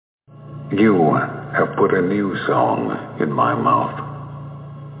You have put a new song in my mouth,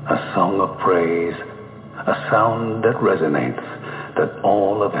 a song of praise, a sound that resonates, that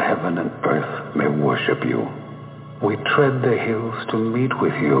all of heaven and earth may worship you. We tread the hills to meet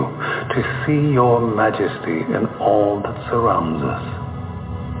with you, to see your majesty in all that surrounds us.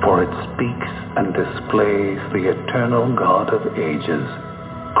 For it speaks and displays the eternal God of ages,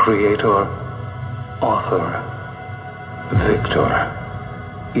 Creator, Author, Victor.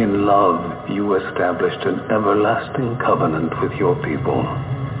 In love, you established an everlasting covenant with your people,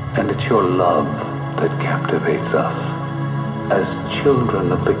 and it's your love that captivates us. As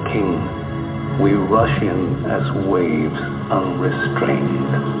children of the King, we rush in as waves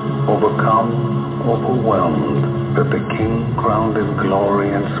unrestrained, overcome, overwhelmed, that the King, crowned in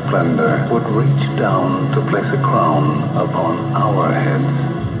glory and splendor, would reach down to place a crown upon our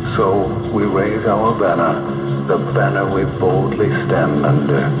heads. So we raise our banner, the banner we boldly stand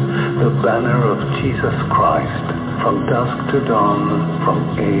under, the banner of Jesus Christ. From dusk to dawn,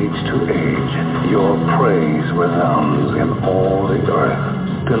 from age to age, your praise resounds in all the earth.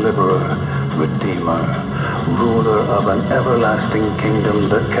 Deliverer, Redeemer, ruler of an everlasting kingdom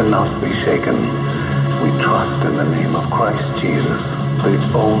that cannot be shaken. We trust in the name of Christ Jesus, the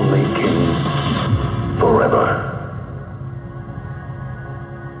only King, forever.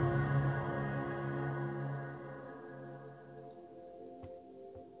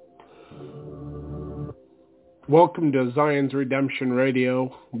 Welcome to Zion's Redemption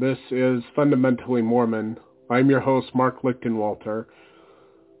Radio. This is Fundamentally Mormon. I'm your host, Mark Lichtenwalter.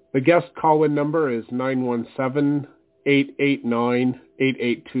 The guest call-in number is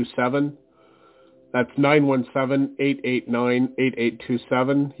 917-889-8827. That's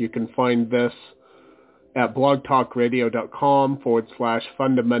 917-889-8827. You can find this at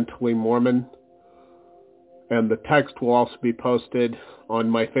blogtalkradio.com/fundamentallymormon. And the text will also be posted on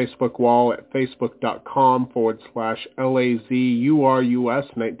my Facebook wall at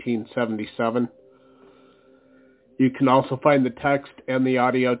facebook.com/LAZURUS1977. You can also find the text and the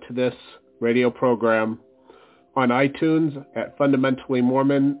audio to this radio program on iTunes at Fundamentally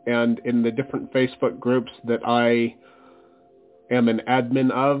Mormon and in the different Facebook groups that I am an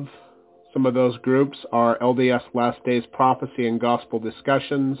admin of. Some of those groups are LDS Last Days Prophecy and Gospel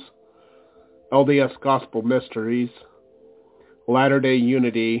Discussions, LDS Gospel Mysteries, Latter-day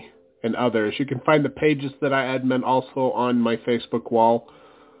Unity, and others. You can find the pages that I admin also on my Facebook wall.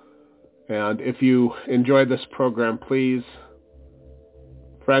 And if you enjoy this program, please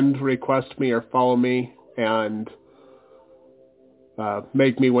friend request me or follow me and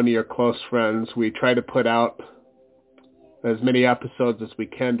make me one of your close friends. We try to put out as many episodes as we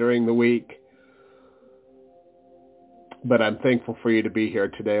can during the week. But I'm thankful for you to be here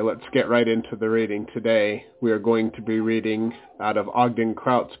today. Let's get right into the reading today. We are going to be reading out of Ogden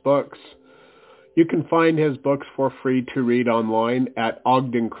Kraut's books. You can find his books for free to read online at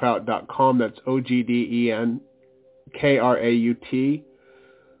ogdenkraut.com. That's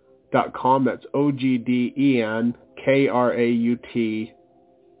OGDENKRAUT.com. That's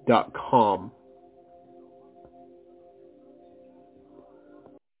OGDENKRAUT.com.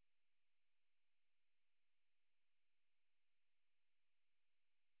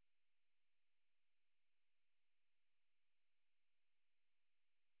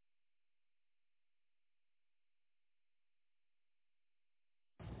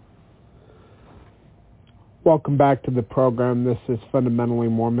 Welcome back to the program. This is Fundamentally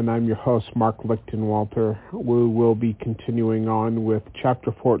Mormon. I'm your host, Mark Lichtenwalter. We will be continuing on with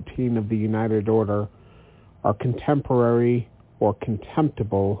Chapter 14 of the United Order, our contemporary or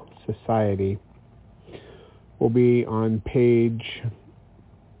contemptible society. We'll be on page...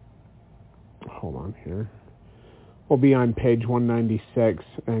 We'll be on page 196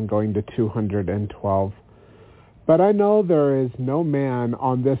 and going to 212. But I know there is no man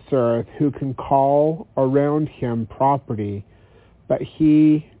on this earth who can call around him property, but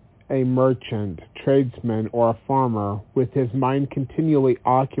he, a merchant, tradesman, or a farmer, with his mind continually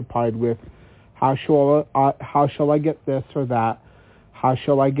occupied with how shall I get this or that, how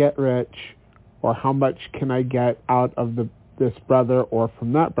shall I get rich, or how much can I get out of this brother or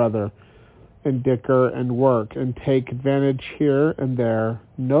from that brother, and dicker and work and take advantage here and there.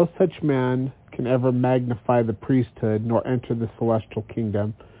 No such man can ever magnify the priesthood nor enter the celestial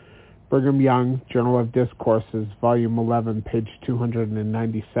kingdom. Brigham Young, Journal of Discourses, Volume 11, page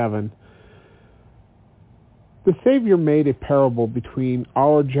 297. The Savior made a parable between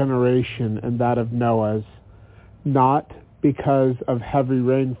our generation and that of Noah's, not because of heavy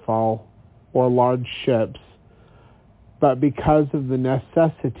rainfall or large ships, but because of the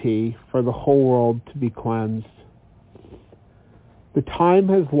necessity for the whole world to be cleansed. The time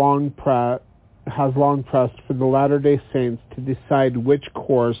has long pressed for the Latter-day Saints to decide which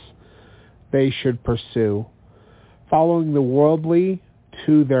course they should pursue, following the worldly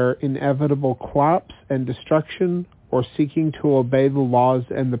to their inevitable collapse and destruction, or seeking to obey the laws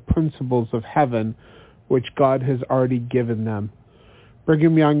and the principles of heaven which God has already given them.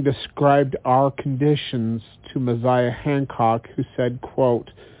 Brigham Young described our conditions to Mosiah Hancock, who said,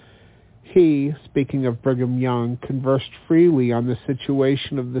 quote, "He," speaking of Brigham Young, "conversed freely on the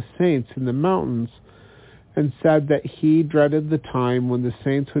situation of the saints in the mountains, and said that he dreaded the time when the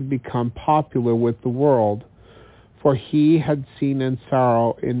saints would become popular with the world. For he had seen in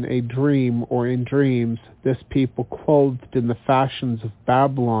sorrow, in a dream or in dreams, this people clothed in the fashions of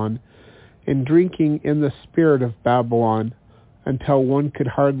Babylon, and drinking in the spirit of Babylon, until one could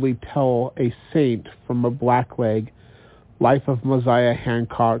hardly tell a saint from a blackleg." Life of Mosiah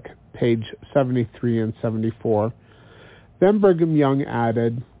Hancock, page 73 and 74. Then Brigham Young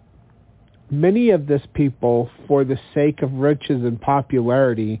added, "Many of this people, for the sake of riches and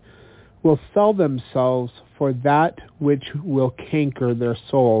popularity, will sell themselves for that which will canker their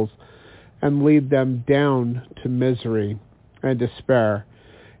souls and lead them down to misery and despair.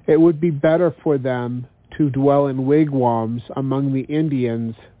 It would be better for them to dwell in wigwams among the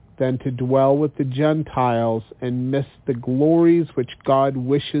Indians than to dwell with the Gentiles and miss the glories which God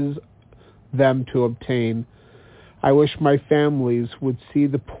wishes them to obtain. I wish my families would see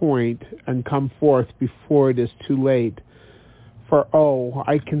the point and come forth before it is too late. For,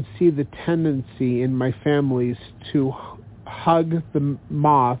 I can see the tendency in my families to hug the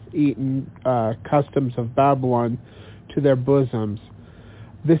moth-eaten customs of Babylon to their bosoms.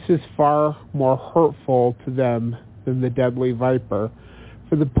 This is far more hurtful to them than the deadly viper.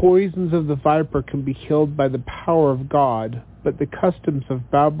 For the poisons of the viper can be killed by the power of God, but the customs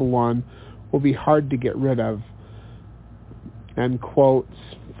of Babylon will be hard to get rid of." And quotes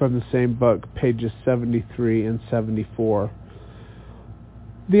from the same book, pages 73 and 74.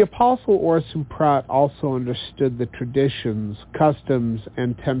 The Apostle Orson Pratt also understood the traditions, customs,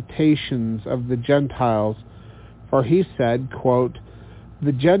 and temptations of the Gentiles, for he said, quote,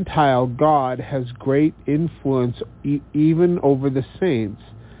 "The Gentile God has great influence even over the saints.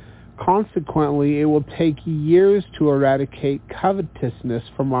 Consequently, it will take years to eradicate covetousness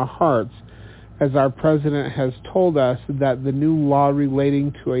from our hearts, as our President has told us that the new law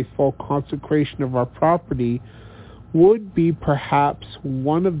relating to a full consecration of our property would be perhaps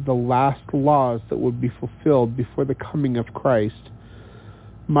one of the last laws that would be fulfilled before the coming of Christ.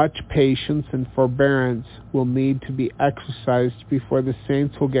 Much patience and forbearance will need to be exercised before the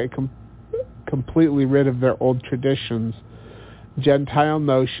saints will get completely rid of their old traditions, Gentile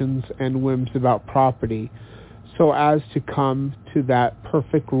notions, and whims about property, so as to come to that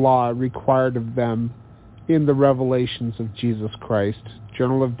perfect law required of them in the revelations of Jesus Christ."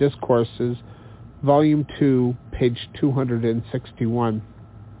 Journal of Discourses, Volume 2, page 261.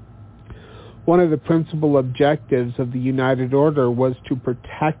 One of the principal objectives of the United Order was to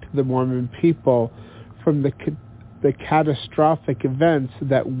protect the Mormon people from the catastrophic events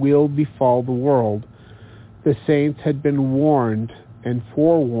that will befall the world. The saints had been warned and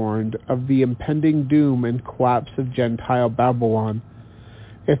forewarned of the impending doom and collapse of Gentile Babylon.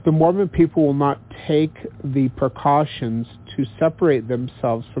 If the Mormon people will not take the precautions to separate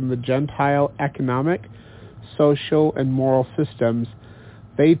themselves from the Gentile economic, social, and moral systems,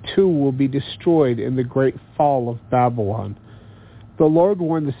 they too will be destroyed in the great fall of Babylon. The Lord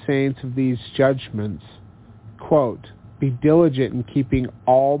warned the saints of these judgments, quote, "Be diligent in keeping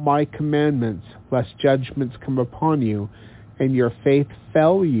all my commandments, lest judgments come upon you, and your faith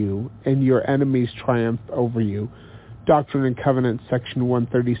fail you, and your enemies triumph over you." Doctrine and Covenants, section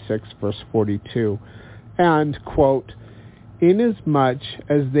 136, verse 42. And, quote, "Inasmuch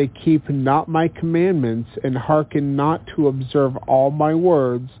as they keep not my commandments, and hearken not to observe all my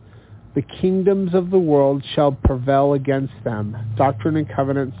words, the kingdoms of the world shall prevail against them." Doctrine and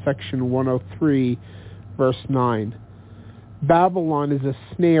Covenants, section 103, verse 9. Babylon is a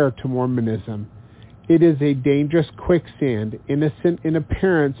snare to Mormonism. It is a dangerous quicksand, innocent in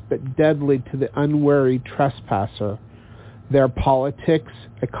appearance but deadly to the unwary trespasser. Their politics,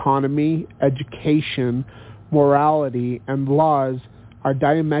 economy, education, morality, and laws are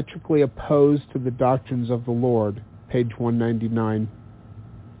diametrically opposed to the doctrines of the Lord. Page 199.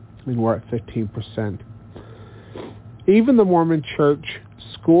 And we're at 15%. Even the Mormon Church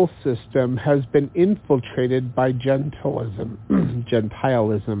school system has been infiltrated by Gentilism.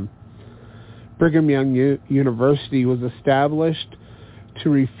 Brigham Young University was established to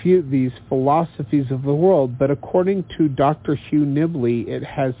refute these philosophies of the world, but according to Dr. Hugh Nibley, it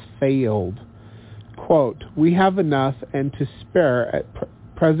has failed. Quote, "We have enough and to spare at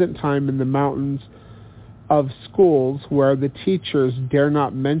present time in the mountains of schools where the teachers dare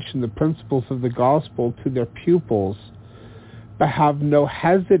not mention the principles of the gospel to their pupils, but have no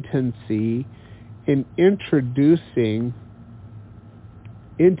hesitancy in introducing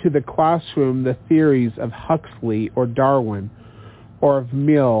into the classroom the theories of Huxley or Darwin, or of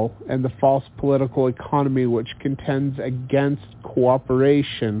Mill and the false political economy which contends against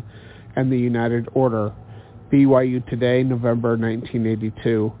cooperation and the United Order." BYU Today, November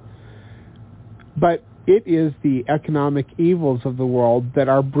 1982. But it is the economic evils of the world that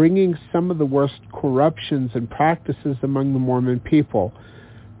are bringing some of the worst corruptions and practices among the Mormon people.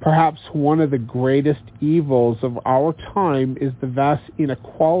 Perhaps one of the greatest evils of our time is the vast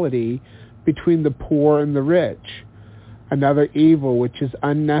inequality between the poor and the rich. Another evil which is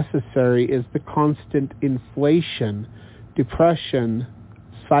unnecessary is the constant inflation, depression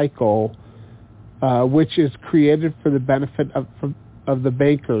cycle, which is created for the benefit of the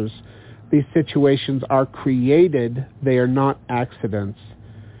bankers. These situations are created, they are not accidents.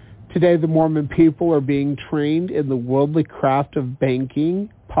 Today, the Mormon people are being trained in the worldly craft of banking,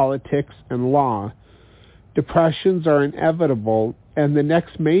 politics, and law. Depressions are inevitable, and the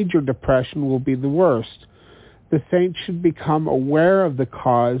next major depression will be the worst. The saints should become aware of the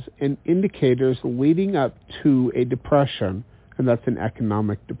cause and indicators leading up to a depression, and that's an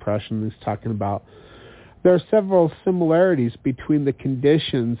economic depression he's talking about. There are several similarities between the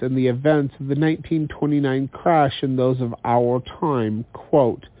conditions and the events of the 1929 crash and those of our time.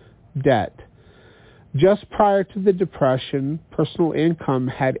 Quote, debt. Just prior to the Depression, personal income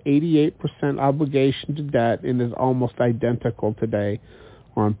had 88% obligation to debt and is almost identical today,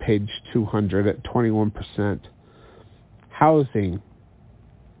 or on page 200 at 21%. Housing.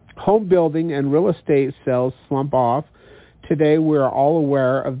 Home building and real estate sales slump off. Today, we are all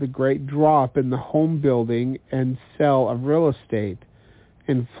aware of the great drop in the home building and sale of real estate.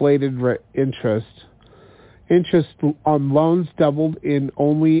 Inflated interest. Interest on loans doubled in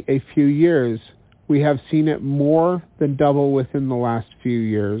only a few years. We have seen it more than double within the last few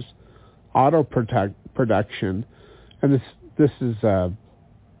years. Auto production, and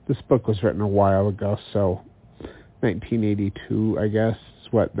this book was written a while ago, so 1982, I guess, is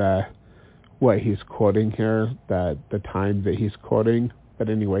what he's quoting here, the time that he's quoting. But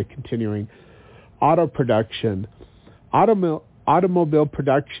anyway, continuing. Auto production. Automobile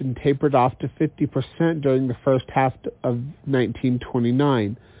production tapered off to 50% during the first half of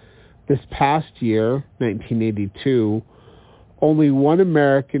 1929. This past year, 1982, only one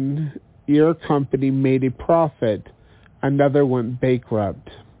American ear company made a profit. Another went bankrupt,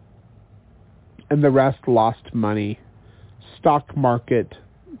 and the rest lost money. Stock market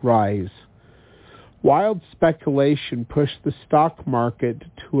rise. Wild speculation pushed the stock market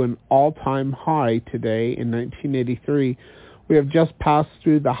to an all-time high today in 1983. We have just passed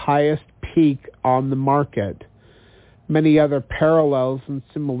through the highest peak on the market. Many other parallels and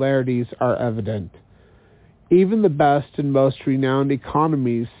similarities are evident. Even the best and most renowned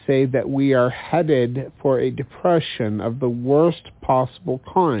economies say that we are headed for a depression of the worst possible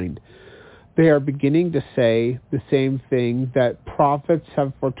kind. They are beginning to say the same thing that prophets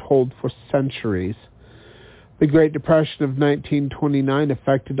have foretold for centuries. The Great Depression of 1929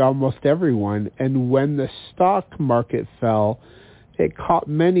 affected almost everyone, and when the stock market fell, it caught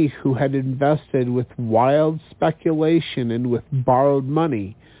many who had invested with wild speculation and with borrowed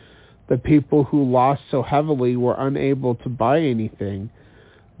money. The people who lost so heavily were unable to buy anything.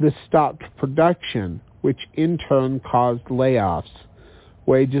 This stopped production, which in turn caused layoffs.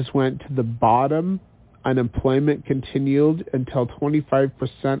 Wages went to the bottom. Unemployment continued until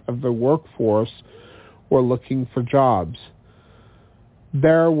 25% of the workforce were looking for jobs.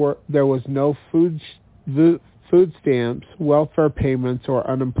 There was no food stamps, welfare payments, or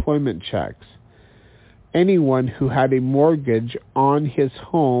unemployment checks. Anyone who had a mortgage on his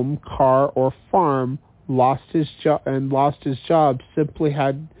home, car, or farm lost his job simply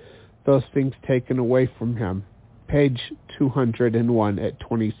had those things taken away from him. Page 201 at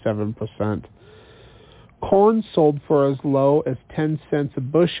 27%. Corn sold for as low as 10 cents a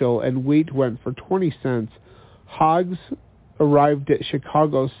bushel, and wheat went for 20 cents. Hogs arrived at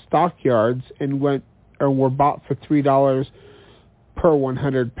Chicago's stockyards and were bought for $3 per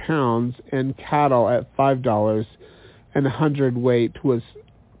 100 pounds, and cattle at $5 and 100 weight,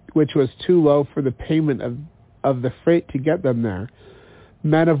 which was too low for the payment of the freight to get them there.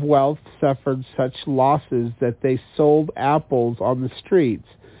 Men of wealth suffered such losses that they sold apples on the streets.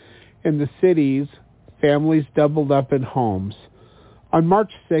 In the cities, families doubled up in homes. On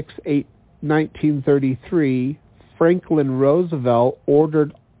March 6, 1933, Franklin Roosevelt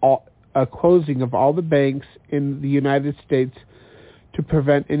ordered a closing of all the banks in the United States to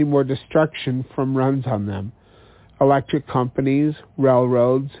prevent any more destruction from runs on them. Electric companies,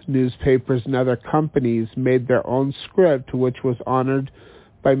 railroads, newspapers, and other companies made their own script, which was honored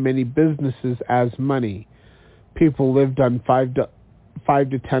by many businesses as money. People lived on $5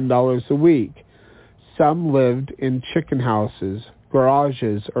 to $10 a week. Some lived in chicken houses,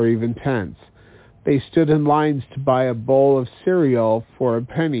 garages, or even tents. They stood in lines to buy a bowl of cereal for a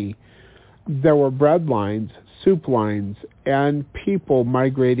penny. There were bread lines, soup lines, and people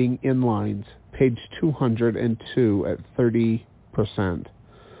migrating in lines. Page 202 at 30%.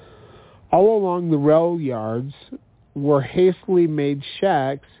 All along the rail yards were hastily made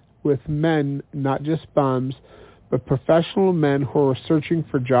shacks with men, not just bums, but professional men who were searching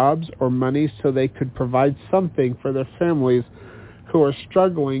for jobs or money so they could provide something for their families who were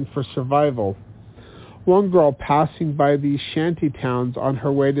struggling for survival. One girl passing by these shanty towns on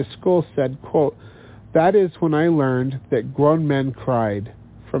her way to school said, quote, "That is when I learned that grown men cried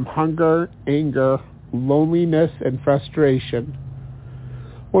from hunger, anger, loneliness, and frustration."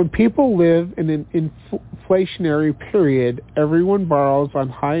 When people live in an inflationary period, everyone borrows on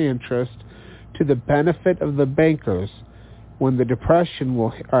high interest to the benefit of the bankers. When the depression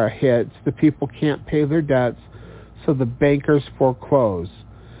hits, the people can't pay their debts, so the bankers foreclose.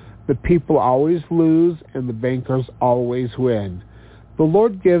 The people always lose, and the bankers always win. The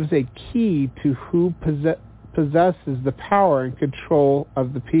Lord gives a key to who possesses the power and control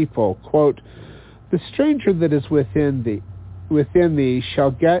of the people. Quote, "The stranger that is within thee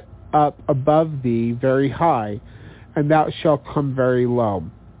shall get up above thee very high, and thou shalt come very low.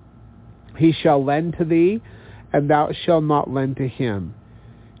 He shall lend to thee, and thou shalt not lend to him.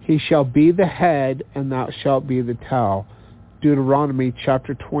 He shall be the head, and thou shalt be the tail." Deuteronomy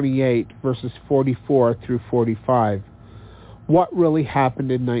chapter 28, verses 44 through 45. What really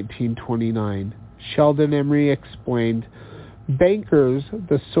happened in 1929? Sheldon Emery explained, bankers,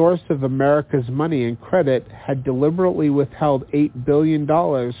 the source of America's money and credit, had deliberately withheld $8 billion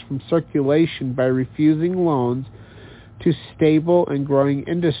from circulation by refusing loans to stable and growing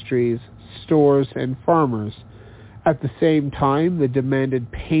industries, stores, and farmers. At the same time, they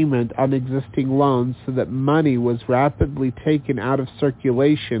demanded payment on existing loans so that money was rapidly taken out of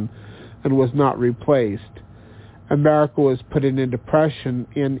circulation and was not replaced. America was put in a depression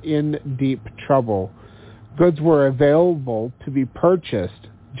and in deep trouble. Goods were available to be purchased,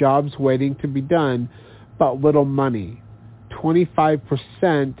 jobs waiting to be done, but little money.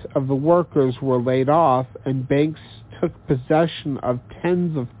 25% of the workers were laid off, and banks took possession of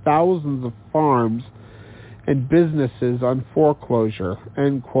tens of thousands of farms and businesses on foreclosure.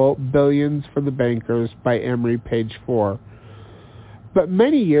 End quote. Billions for the bankers by Emery, page 4. But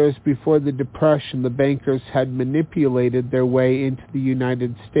many years before the Depression, the bankers had manipulated their way into the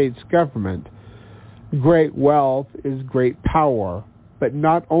United States government. Great wealth is great power, but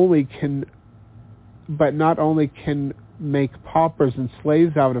not only can make paupers and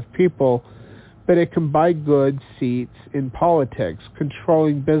slaves out of people, but it can buy good seats in politics,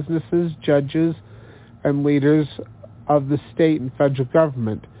 controlling businesses, judges, and leaders of the state and federal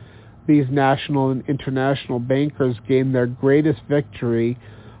government. These national and international bankers gained their greatest victory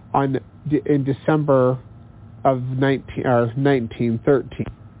in December of 1913.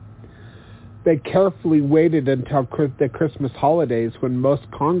 They carefully waited until the Christmas holidays when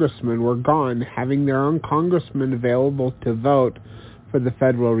most congressmen were gone, having their own congressmen available to vote for the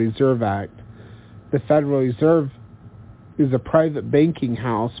Federal Reserve Act. The Federal Reserve is a private banking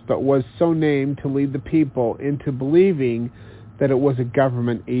house, but was so named to lead the people into believing that it was a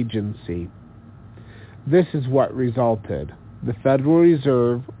government agency. This is what resulted. The Federal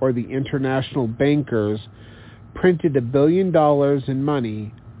Reserve, or the international bankers, printed $1 billion in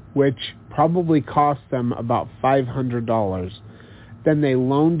money, which probably cost them about $500. Then they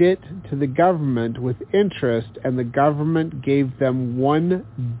loaned it to the government with interest, and the government gave them $1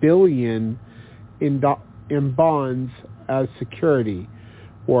 billion in bonds as security.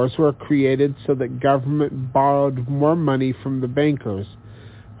 Wars were created so that government borrowed more money from the bankers.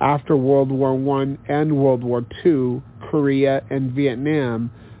 After World War I and World War II, Korea, and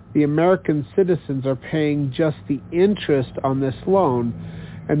Vietnam, the American citizens are paying just the interest on this loan,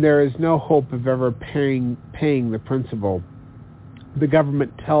 and there is no hope of ever paying the principal. The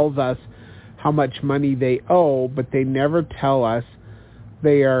government tells us how much money they owe, but they never tell us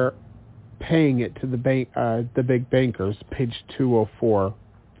they are paying it to the big bankers, page 204,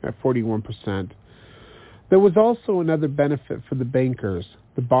 at 41%. There was also another benefit for the bankers.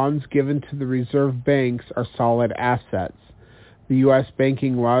 The bonds given to the reserve banks are solid assets. The U.S.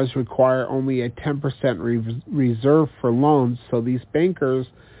 banking laws require only a 10% reserve for loans, so these bankers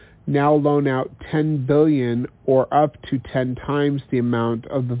now loan out $10 billion or up to 10 times the amount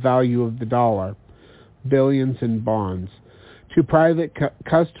of the value of the dollar, billions in bonds, to private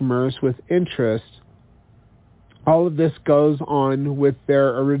customers with interest. All of this goes on with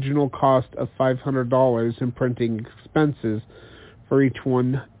their original cost of $500 in printing expenses for each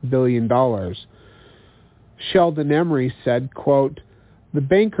 $1 billion. Sheldon Emery said, quote, "The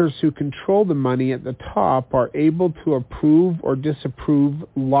bankers who control the money at the top are able to approve or disapprove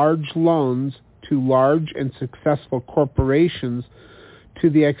large loans to large and successful corporations to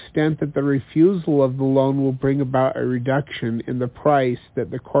the extent that the refusal of the loan will bring about a reduction in the price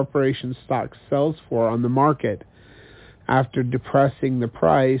that the corporation stock sells for on the market. After depressing the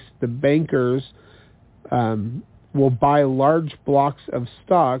price, the bankers will buy large blocks of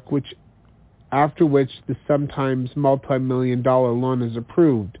stock, after which the sometimes multi-million-dollar loan is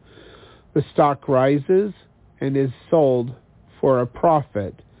approved. The stock rises and is sold for a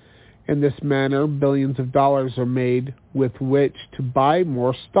profit. In this manner, billions of dollars are made with which to buy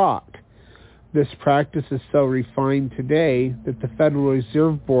more stock. This practice is so refined today that the Federal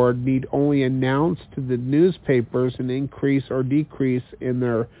Reserve Board need only announce to the newspapers an increase or decrease in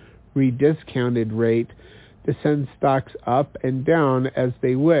their rediscounted rate to send stocks up and down as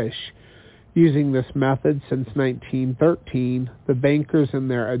they wish. Using this method since 1913, the bankers and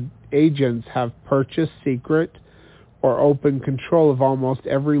their agents have purchased secret or open control of almost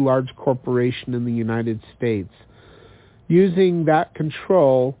every large corporation in the United States. Using that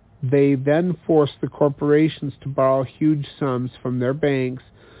control, they then force the corporations to borrow huge sums from their banks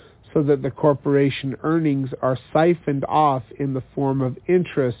so that the corporation earnings are siphoned off in the form of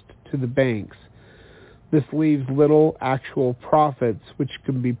interest to the banks. This leaves little actual profits which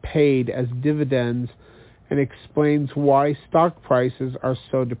can be paid as dividends and explains why stock prices are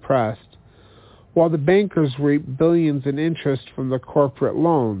so depressed. While the bankers reap billions in interest from the corporate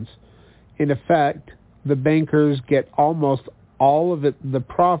loans, in effect, the bankers get almost all of the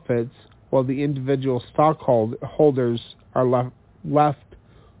profits, while the individual stockholders are left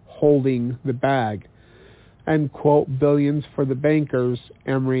holding the bag. End quote, Billions for the Bankers,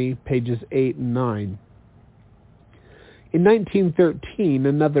 Emery, pages 8 and 9. In 1913,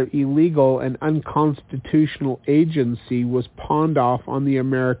 another illegal and unconstitutional agency was pawned off on the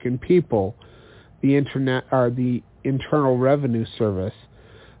American people, the Internal Revenue Service.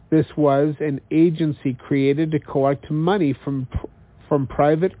 This was an agency created to collect money from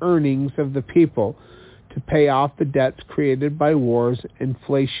private earnings of the people to pay off the debts created by wars,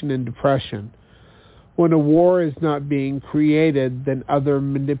 inflation, and depression. When a war is not being created, then other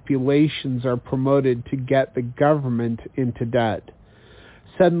manipulations are promoted to get the government into debt.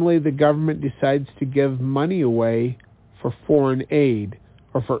 Suddenly, the government decides to give money away for foreign aid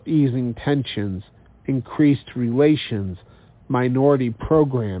or for easing tensions, increased relations, minority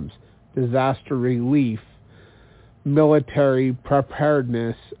programs, disaster relief, military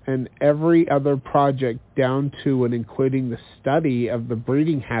preparedness, and every other project down to and including the study of the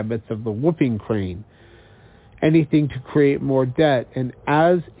breeding habits of the whooping crane. Anything to create more debt, and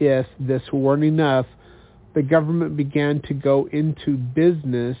as if this weren't enough, the government began to go into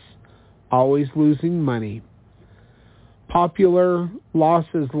business, always losing money. Popular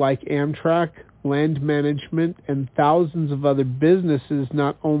losses like Amtrak, land management, and thousands of other businesses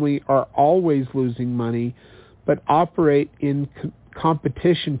not only are always losing money, but operate in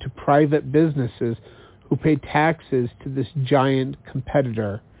competition to private businesses who pay taxes to this giant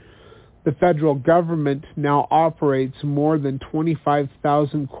competitor. The federal government now operates more than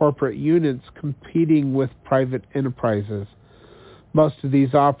 25,000 corporate units competing with private enterprises. Most of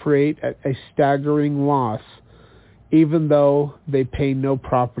these operate at a staggering loss, even though they pay no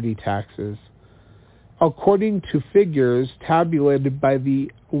property taxes. According to figures tabulated by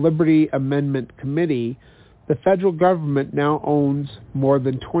the Liberty Amendment Committee, the federal government now owns more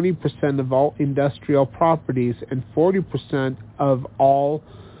than 20% of all industrial properties and 40% of all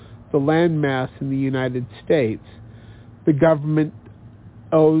the land mass in the United States. The government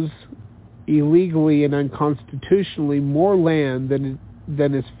owns illegally and unconstitutionally more land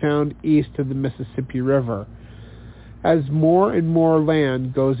than is found east of the Mississippi River. As more and more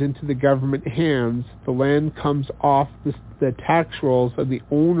land goes into the government hands, the land comes off the tax rolls, and the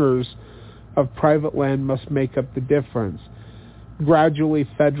owners of private land must make up the difference. Gradually,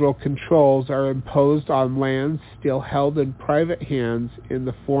 federal controls are imposed on lands still held in private hands in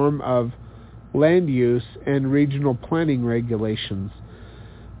the form of land use and regional planning regulations.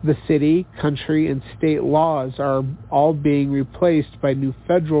 The city, country, and state laws are all being replaced by new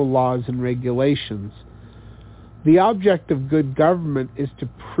federal laws and regulations. The object of good government is to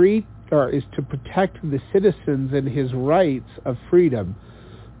protect the citizens and his rights of freedom.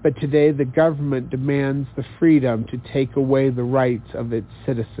 But today the government demands the freedom to take away the rights of its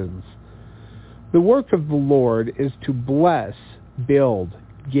citizens. The work of the Lord is to bless, build,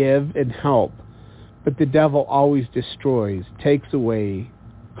 give, and help. But the devil always destroys, takes away,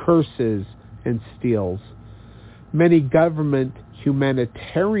 curses, and steals. Many government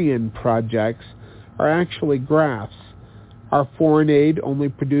humanitarian projects are actually grafts. Our foreign aid only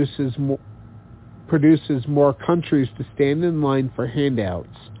produces more countries to stand in line for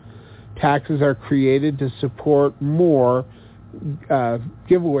handouts. Taxes are created to support more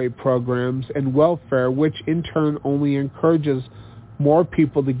giveaway programs and welfare, which in turn only encourages more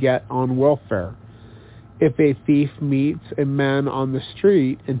people to get on welfare. If a thief meets a man on the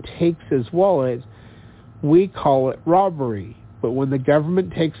street and takes his wallet, we call it robbery. But when the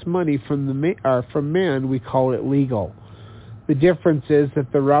government takes money from man, we call it legal. The difference is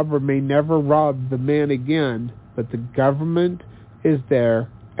that the robber may never rob the man again, but the government is there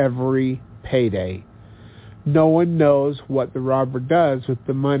every payday. No one knows what the robber does with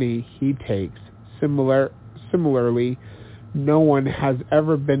the money he takes. Similarly, no one has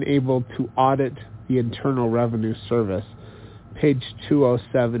ever been able to audit the Internal Revenue Service. Page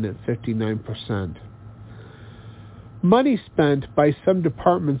 207 at 59%. Money spent by some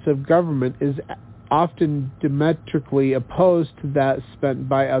departments of government is often diametrically opposed to that spent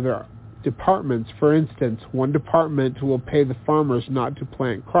by other departments. For instance, one department will pay the farmers not to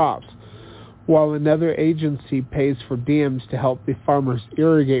plant crops, while another agency pays for dams to help the farmers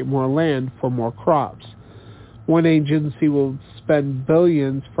irrigate more land for more crops. One agency will spend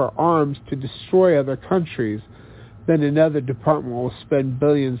billions for arms to destroy other countries, then another department will spend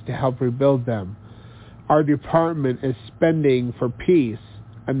billions to help rebuild them. Our department is spending for peace,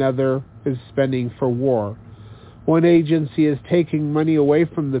 another is spending for war. One agency is taking money away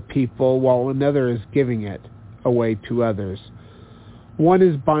from the people while another is giving it away to others. One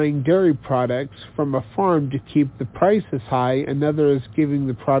is buying dairy products from a farm to keep the prices high, another is giving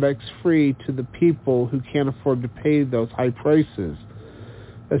the products free to the people who can't afford to pay those high prices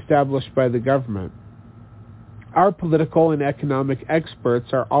established by the government. Our political and economic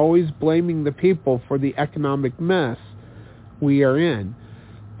experts are always blaming the people for the economic mess we are in.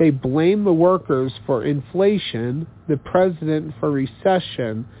 They blame the workers for inflation, the president for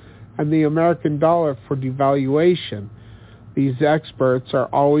recession, and the American dollar for devaluation. These experts are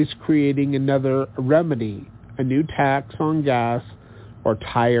always creating another remedy, a new tax on gas or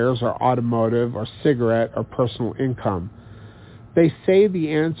tires or automotive or cigarette or personal income. They say the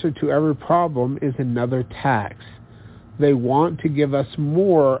answer to every problem is another tax. They want to give us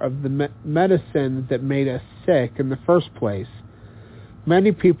more of the medicine that made us sick in the first place.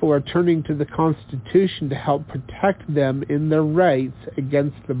 Many people are turning to the Constitution to help protect them in their rights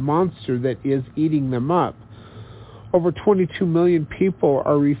against the monster that is eating them up. Over 22 million people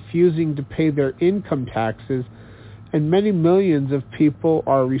are refusing to pay their income taxes, and many millions of people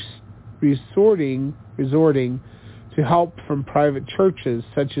are resorting to help from private churches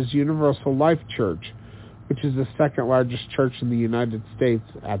such as Universal Life Church, which is the second largest church in the United States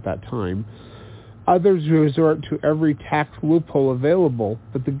at that time. Others resort to every tax loophole available,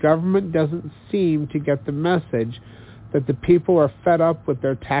 but the government doesn't seem to get the message that the people are fed up with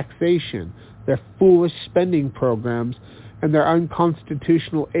their taxation, their foolish spending programs, and their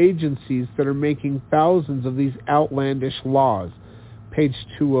unconstitutional agencies that are making thousands of these outlandish laws. Page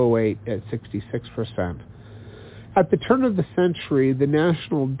 208 at 66%. At the turn of the century, the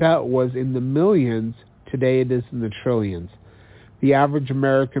national debt was in the millions. Today it is in the trillions. The average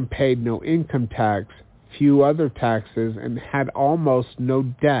American paid no income tax, few other taxes, and had almost no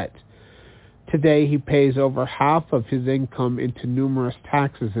debt. Today he pays over half of his income into numerous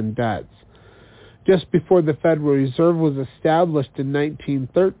taxes and debts. Just before the Federal Reserve was established in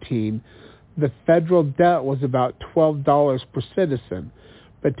 1913, the federal debt was about $12 per citizen,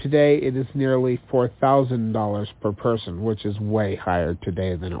 but today it is nearly $4,000 per person, which is way higher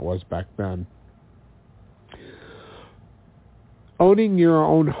today than it was back then. Owning your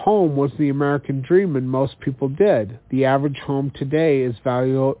own home was the American dream, and most people did. The average home today is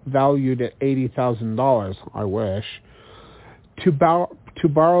valued at $80,000. I wish. To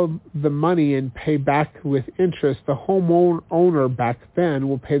borrow the money and pay back with interest, the homeowner back then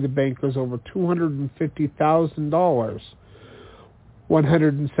will pay the bankers over $250,000.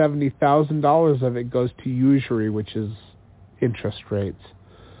 $170,000 of it goes to usury, which is interest rates.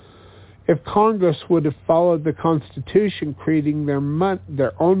 If Congress would have followed the Constitution, creating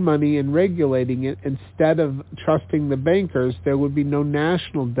their own money and regulating it instead of trusting the bankers, there would be no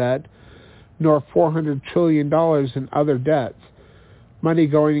national debt nor $400 trillion in other debts. Money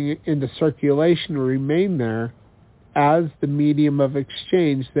going into circulation will remain there, as the medium of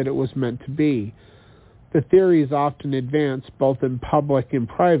exchange that it was meant to be. The theory is often advanced, both in public and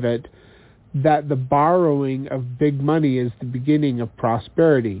private, that the borrowing of big money is the beginning of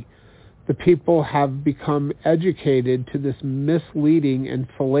prosperity. The people have become educated to this misleading and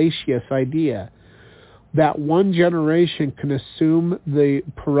fallacious idea that one generation can assume the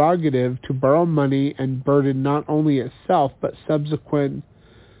prerogative to borrow money and burden not only itself but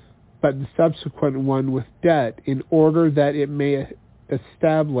the subsequent one with debt in order that it may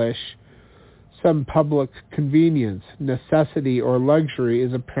establish some public convenience, necessity, or luxury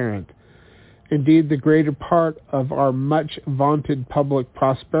is apparent. Indeed, the greater part of our much vaunted public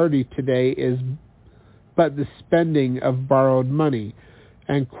prosperity today is but the spending of borrowed money,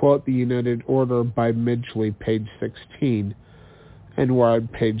 and quote the United Order by Midgley, page 16, and we're on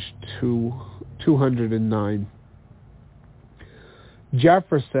page 209.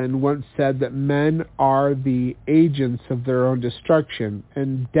 Jefferson once said that men are the agents of their own destruction,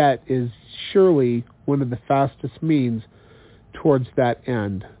 and debt is surely one of the fastest means towards that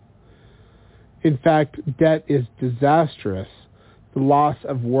end. In fact, debt is disastrous. The loss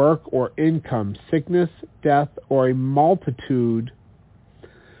of work or income, sickness, death, or a multitude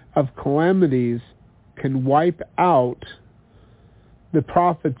of calamities can wipe out the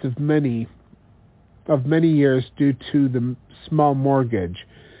profits of many years due to the small mortgage.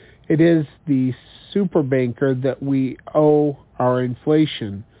 It is the superbanker that we owe our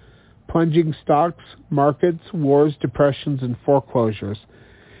inflation, plunging stocks, markets, wars, depressions, and foreclosures.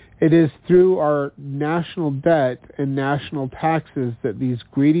 It is through our national debt and national taxes that these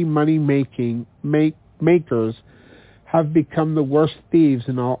greedy makers have become the worst thieves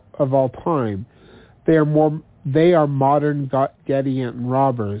of all time. They are modern Gadianton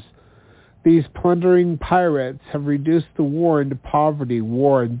robbers. These plundering pirates have reduced the war into poverty,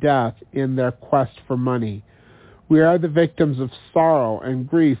 war, and death in their quest for money. We are the victims of sorrow and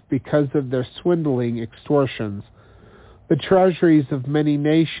grief because of their swindling extortions. The treasuries of many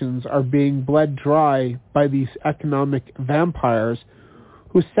nations are being bled dry by these economic vampires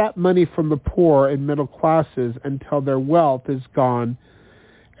who sap money from the poor and middle classes until their wealth is gone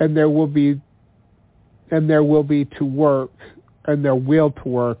and their will to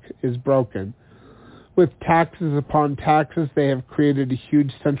work is broken. With taxes upon taxes, they have created a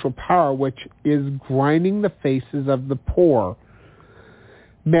huge central power which is grinding the faces of the poor.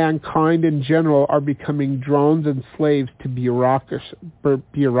 Mankind in general are becoming drones and slaves to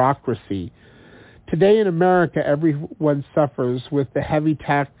bureaucracy. Today in America, everyone suffers with the heavy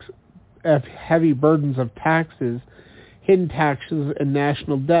burdens of taxes, hidden taxes, and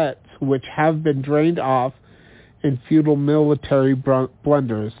national debts, which have been drained off in feudal military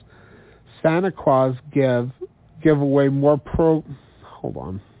blunders. Santa Claus giveaway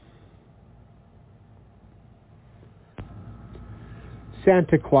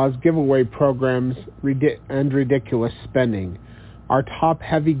programs and ridiculous spending. Our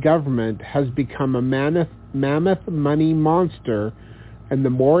top-heavy government has become a mammoth money monster, and the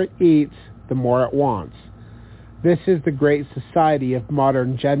more it eats, the more it wants. This is the great society of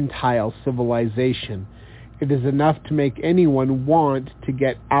modern Gentile civilization. It is enough to make anyone want to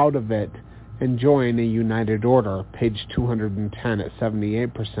get out of it and join a united order, page 210 at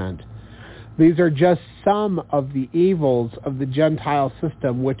 78%. These are just some of the evils of the Gentile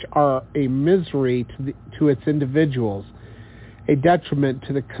system, which are a misery to its individuals, a detriment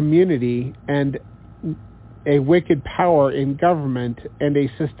to the community, and a wicked power in government, and a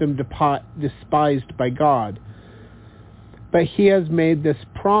system despised by God. But he has made this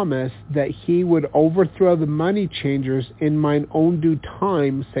promise that he would overthrow the money changers in mine own due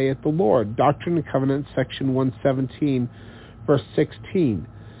time, saith the Lord. Doctrine and Covenants, section 117, verse 16.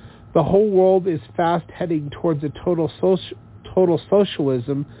 The whole world is fast heading towards a total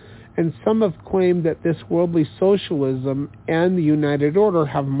socialism, and some have claimed that this worldly socialism and the United Order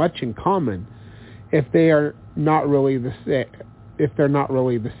have much in common, if they're not really the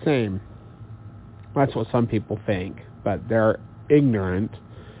same. That's what some people think, but they're ignorant,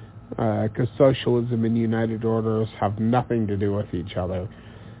 because socialism and United Orders have nothing to do with each other.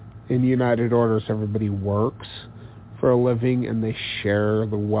 In United Orders, everybody works for a living, and they share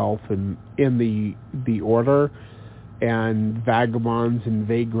the wealth in the order, and vagabonds and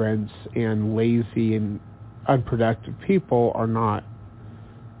vagrants and lazy and unproductive people are not.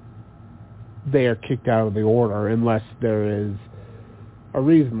 They are kicked out of the order unless there is a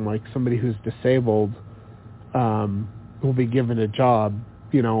reason, like somebody who's disabled will be given a job,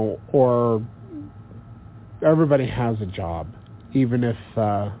 or everybody has a job, even if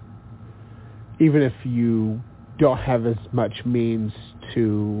you don't have as much means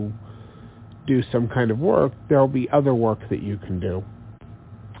to do some kind of work, there will be other work that you can do.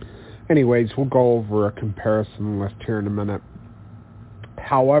 Anyways, we'll go over a comparison list here in a minute.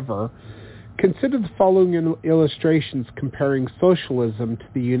 However, consider the following illustrations comparing socialism to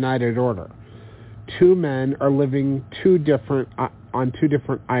the United Order. Two men are living on two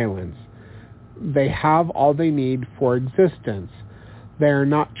different islands. They have all they need for existence. They are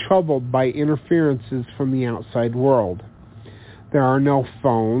not troubled by interferences from the outside world. There are no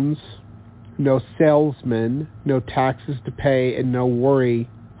phones, no salesmen, no taxes to pay, and no worry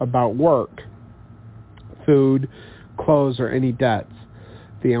about work, food, clothes, or any debts.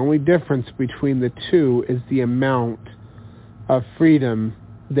 The only difference between the two is the amount of freedom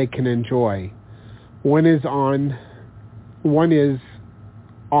they can enjoy. One is on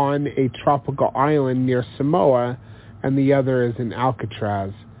a tropical island near Samoa, and the other is in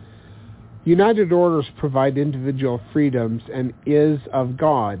Alcatraz. United orders provide individual freedoms and is of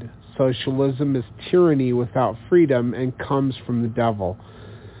God. Socialism is tyranny without freedom and comes from the devil.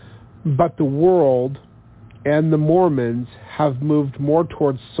 But the world and the Mormons have moved more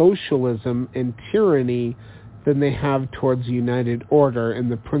towards socialism and tyranny than they have towards the United Order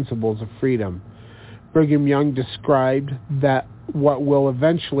and the principles of freedom. Brigham Young described that what will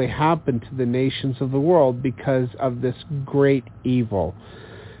eventually happen to the nations of the world because of this great evil,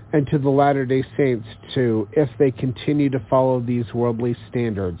 and to the Latter-day Saints too, if they continue to follow these worldly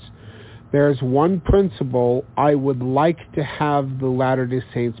standards. There is one principle I would like to have the Latter-day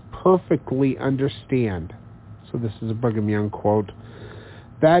Saints perfectly understand. So this is a Brigham Young quote.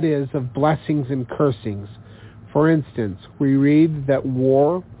 That is, of blessings and cursings. For instance, we read that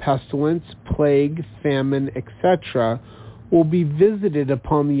war, pestilence, plague, famine, etc. will be visited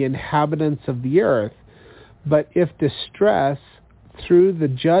upon the inhabitants of the earth. But if distress through the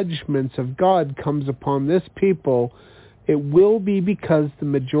judgments of God comes upon this people, it will be because the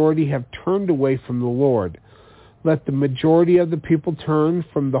majority have turned away from the Lord. Let the majority of the people turn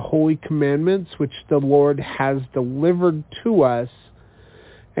from the holy commandments which the Lord has delivered to us,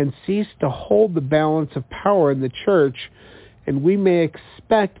 and cease to hold the balance of power in the church, and we may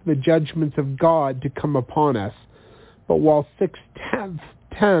expect the judgments of God to come upon us. But while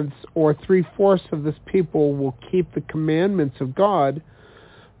 6/10 or 3/4 of this people will keep the commandments of God,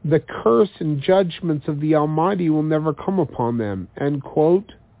 the curse and judgments of the Almighty will never come upon them. End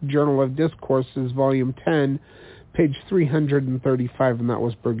quote. Journal of Discourses, Volume 10, page 335, and that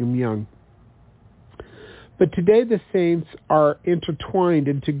was Brigham Young. But today the saints are intertwined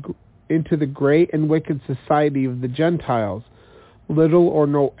into the great and wicked society of the Gentiles. Little or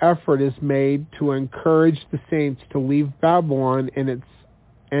no effort is made to encourage the saints to leave Babylon and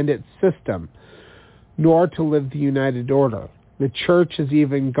its system, nor to live the United Order. The church has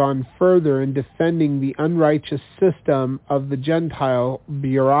even gone further in defending the unrighteous system of the Gentile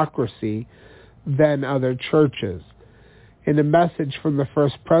bureaucracy than other churches. In a message from the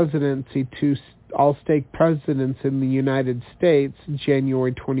First Presidency to all stake presidents in the United States,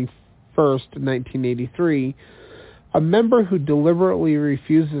 January 21st, 1983, a member who deliberately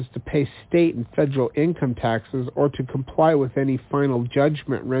refuses to pay state and federal income taxes or to comply with any final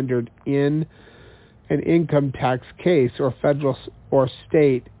judgment rendered in an income tax case or federal or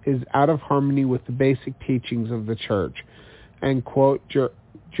state is out of harmony with the basic teachings of the church. End quote.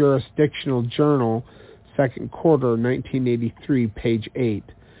 Jurisdictional Journal, second quarter, 1983, page 8.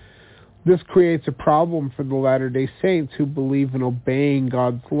 This creates a problem for the Latter-day Saints who believe in obeying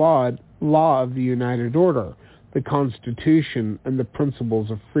God's law of the United Order, the Constitution, and the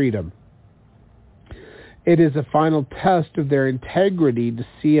principles of freedom. It is a final test of their integrity to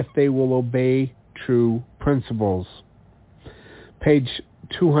see if they will obey true principles. Page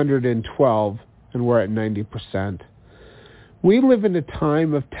 212, and we're at 90%. We live in a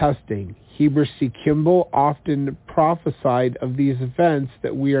time of testing. Heber C. Kimball often prophesied of these events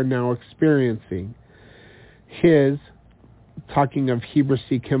that we are now experiencing. Talking of Heber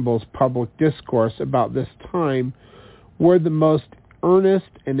C. Kimball's public discourse about this time, were the most earnest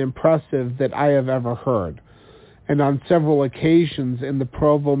and impressive that I have ever heard. And on several occasions in the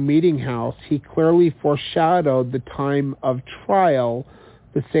Provo Meeting House, he clearly foreshadowed the time of trial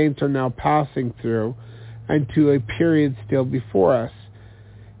the saints are now passing through, and to a period still before us.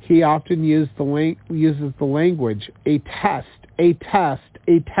 He often uses the language, a test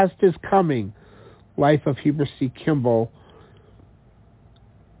is coming. Life of Heber C. Kimball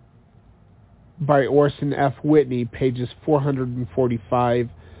by Orson F. Whitney, pages 445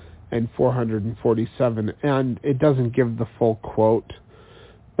 and 447. And it doesn't give the full quote,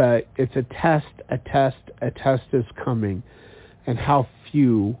 but it's a test is coming. And how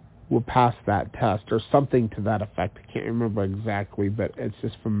few will pass that test, or something to that effect. I can't remember exactly, but it's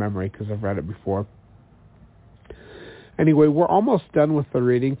just from memory because I've read it before. Anyway, we're almost done with the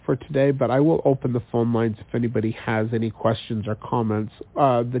reading for today, but I will open the phone lines if anybody has any questions or comments.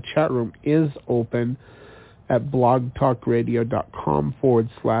 The chat room is open at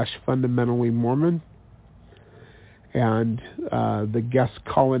blogtalkradio.com/fundamentally Mormon. And the guest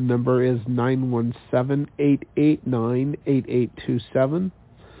call-in number is 917-889-8827.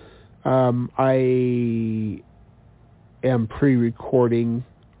 I am pre-recording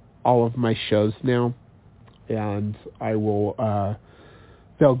all of my shows now, and I will.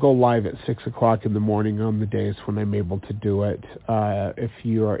 They'll go live at 6 o'clock in the morning on the days when I'm able to do it. If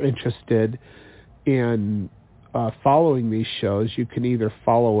you are interested in following these shows, you can either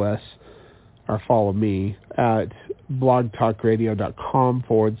follow us or follow me at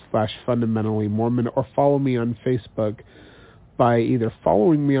blogtalkradio.com/fundamentally Mormon, or follow me on Facebook by either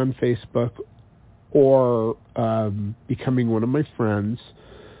following me on Facebook or becoming one of my friends.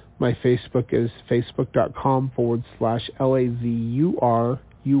 My Facebook is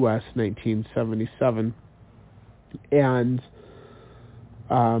facebook.com/LAZURUS1977. And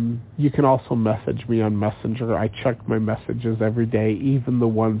you can also message me on Messenger. I check my messages every day, even the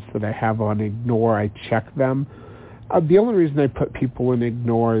ones that I have on ignore. I check them. The only reason I put people in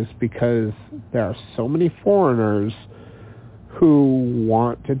ignore is because there are so many foreigners who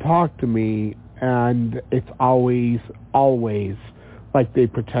want to talk to me, and it's always like they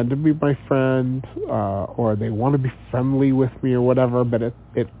pretend to be my friend, or they want to be friendly with me or whatever, but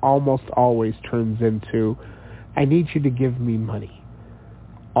it almost always turns into, I need you to give me money.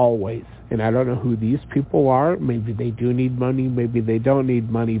 Always. And I don't know who these people are. Maybe they do need money, maybe they don't need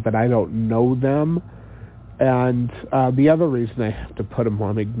money, but I don't know them. And the other reason I have to put them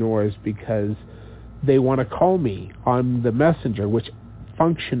on ignore is because they want to call me on the messenger, which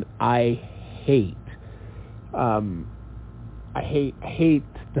function I hate. I hate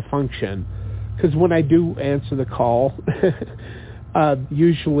the function, because when I do answer the call,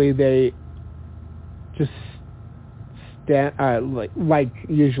 usually they just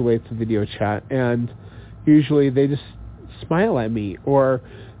usually it's a video chat, and usually they just smile at me, or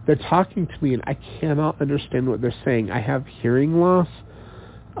they're talking to me and I cannot understand what they're saying. I have hearing loss.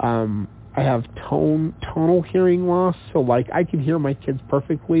 I have tonal hearing loss, so like I can hear my kids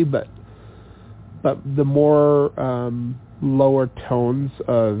perfectly, but the more lower tones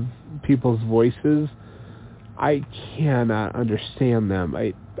of people's voices, I cannot understand them.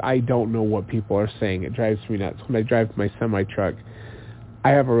 I don't know what people are saying. It drives me nuts. When I drive my semi-truck, I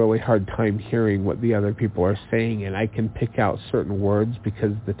have a really hard time hearing what the other people are saying, and I can pick out certain words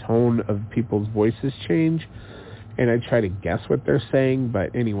because the tone of people's voices change, and I try to guess what they're saying.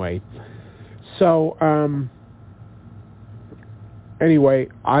 But anyway, so anyway,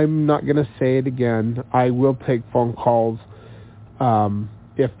 I'm not going to say it again. I will take phone calls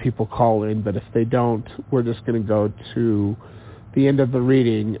if people call in, but if they don't, we're just going to go to the end of the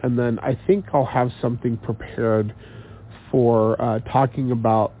reading, and then I think I'll have something prepared for talking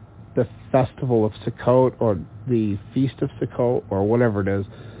about the Festival of Sukkot, or the Feast of Sukkot, or whatever it is.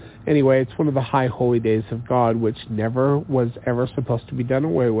 Anyway, it's one of the high holy days of God, which never was ever supposed to be done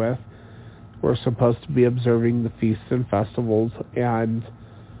away with. We're supposed to be observing the feasts and festivals, and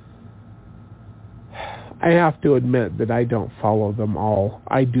I have to admit that I don't follow them all.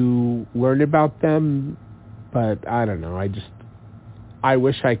 I do learn about them, but I don't know. I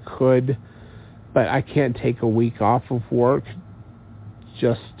wish I could, but I can't take a week off of work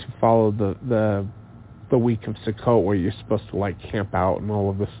just to follow the week of Sukkot, where you're supposed to like camp out and all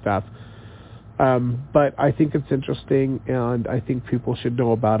of this stuff. But I think it's interesting, and I think people should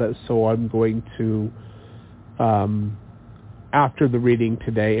know about it. So I'm going to, after the reading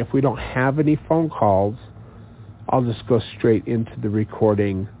today, if we don't have any phone calls, I'll just go straight into the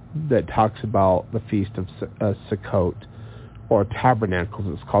recording that talks about the Feast of Sukkot, or Tabernacles.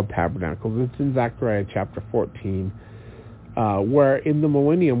 It's called Tabernacles. It's in Zechariah chapter 14, where in the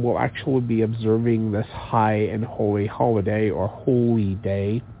millennium we'll actually be observing this high and holy holiday, or holy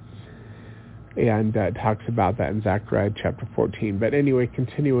day. And it talks about that in Zechariah chapter 14. But anyway,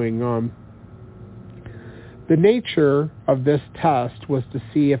 continuing on. The nature of this test was to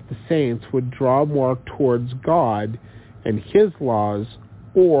see if the saints would draw more towards God and his laws,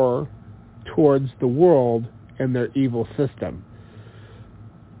 or towards the world and their evil system.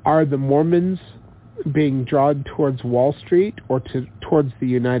 Are the Mormons being drawn towards Wall Street, or towards the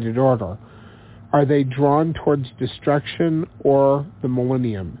United Order? Are they drawn towards destruction or the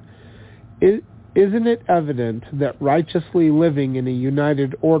millennium? Isn't it evident that righteously living in a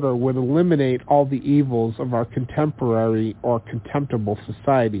united order would eliminate all the evils of our contemporary or contemptible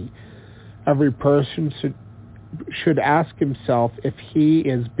society? Every person should ask himself if he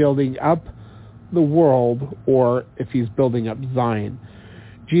is building up the world or if he's building up Zion.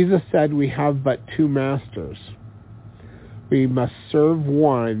 Jesus said we have but two masters. We must serve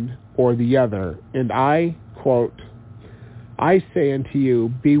one or the other. And I, quote, I say unto you,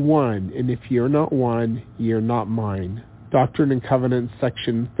 be one, and if you're not one, you're not mine. Doctrine and Covenants,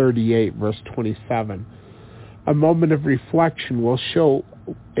 section 38, verse 27. A moment of reflection will show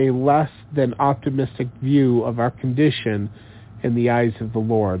a less than optimistic view of our condition in the eyes of the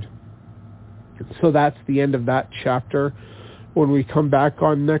Lord. So that's the end of that chapter. When we come back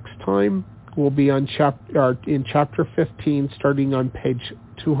on next time, we'll be on in chapter 15, starting on page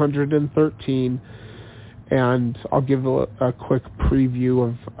 213. And I'll give a quick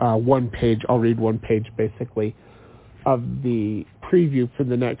preview of one page. I'll read one page, basically, of the preview for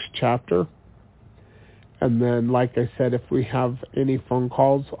the next chapter. And then, like I said, if we have any phone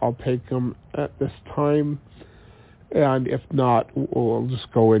calls, I'll take them at this time. And if not, we'll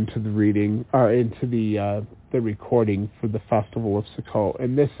just go into the reading, into the recording for the Festival of Sukkot.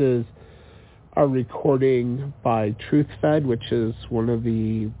 And this is a recording by TruthFed, which is one of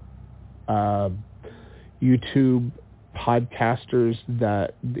the YouTube podcasters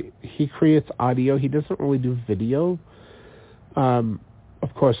that he creates audio. He doesn't really do video.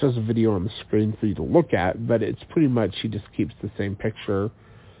 Of course, there's a video on the screen for you to look at, but it's pretty much he just keeps the same picture,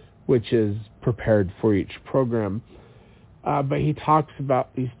 which is prepared for each program. But he talks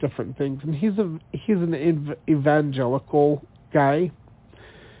about these different things, and he's an evangelical guy.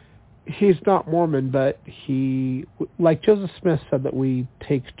 He's not Mormon, but he, like Joseph Smith said, that we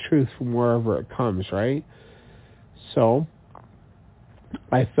take truth from wherever it comes, right? So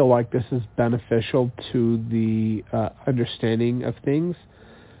I feel like this is beneficial to the understanding of things,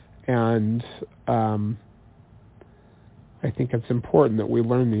 and I think it's important that we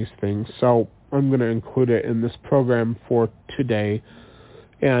learn these things. So I'm going to include it in this program for today,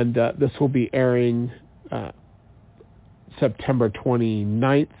 and this will be airing September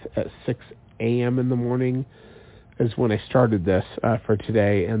 29th at 6 a.m. in the morning is when I started this for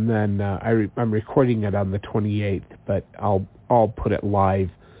today, and then I'm recording it on the 28th, but I'll put it live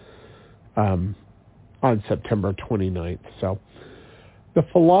on September 29th. So, the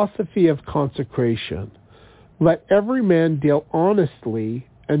philosophy of consecration. Let every man deal honestly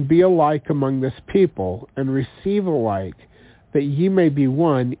and be alike among this people, and receive alike, that ye may be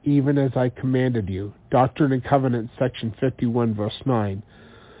one, even as I commanded you. Doctrine and Covenants, section 51, verse 9.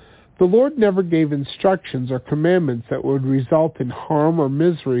 The Lord never gave instructions or commandments that would result in harm or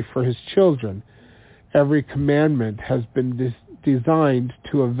misery for his children. Every commandment has been designed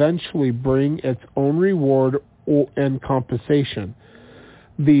to eventually bring its own reward and compensation.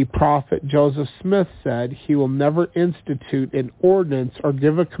 The prophet Joseph Smith said he will never institute an ordinance or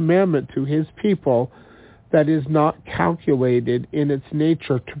give a commandment to his people that is not calculated in its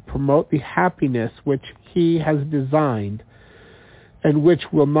nature to promote the happiness which he has designed, and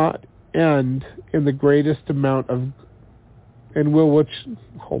which will not end in the greatest amount of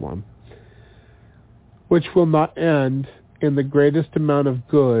which will not end in the greatest amount of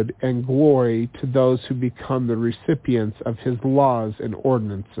good and glory to those who become the recipients of his laws and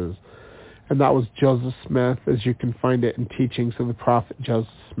ordinances. And that was Joseph Smith, as you can find it in Teachings of the Prophet Joseph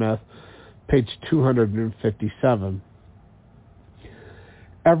Smith, page 257.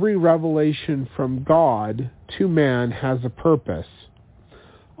 Every revelation from God to man has a purpose,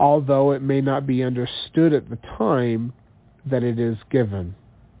 although it may not be understood at the time that it is given.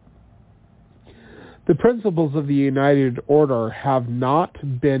 The principles of the United Order have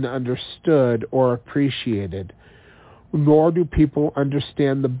not been understood or appreciated, nor do people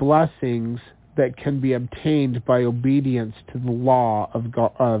understand the blessings that can be obtained by obedience to the law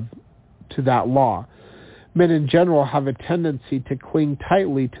to that law. Men in general have a tendency to cling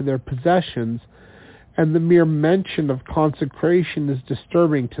tightly to their possessions, and the mere mention of consecration is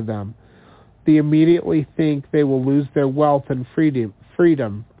disturbing to them. They immediately think they will lose their wealth and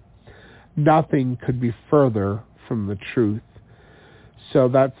freedom. Nothing could be further from the truth. So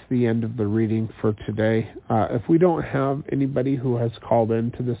that's the end of the reading for today. If we don't have anybody who has called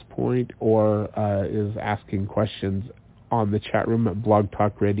in to this point or is asking questions on the chat room at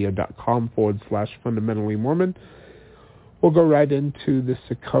blogtalkradio.com/fundamentally Mormon, we'll go right into the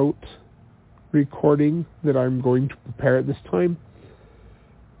Sukkot recording that I'm going to prepare at this time.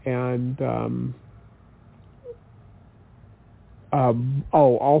 And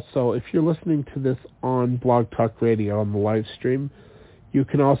also, if you're listening to this on Blog Talk Radio on the live stream, You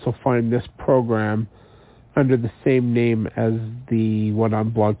can also find this program under the same name as the one on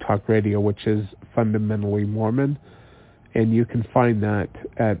Blog Talk Radio, which is Fundamentally Mormon. And you can find that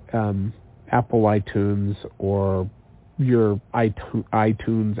at Apple iTunes or your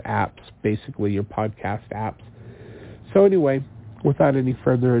iTunes apps, basically your podcast apps. So anyway, without any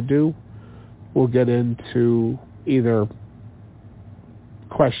further ado, we'll get into either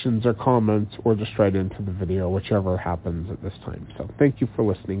questions or comments or just right into the video, whichever happens at this time. So thank you for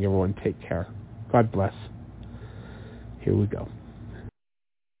listening, everyone. Take care. God bless. Here we go.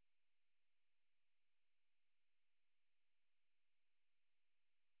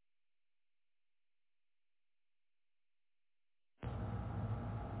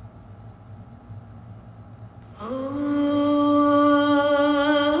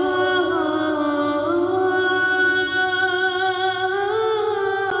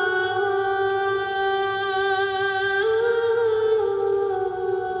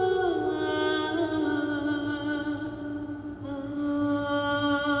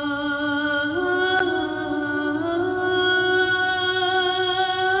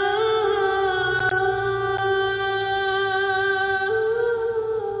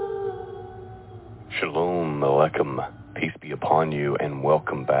 Shalom Aleichem, peace be upon you, and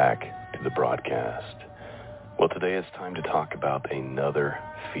welcome back to the broadcast. Well, today it's time to talk about another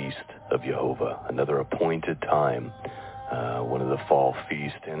feast of Jehovah, another appointed time, one of the fall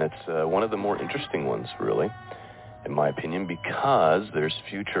feast, and it's one of the more interesting ones, really, in my opinion, because there's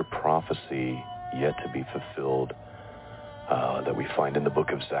future prophecy yet to be fulfilled that we find in the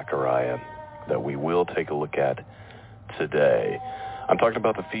book of Zechariah that we will take a look at today. I'm talking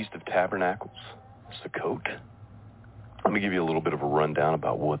about the Feast of Tabernacles, Sukkot. Let me give you a little bit of a rundown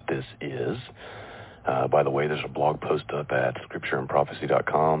about what this is. By the way, there's a blog post up at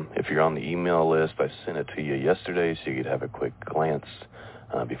scriptureandprophecy.com. If you're on the email list, I sent it to you yesterday so you could have a quick glance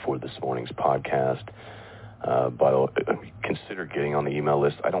before this morning's podcast. By the way, consider getting on the email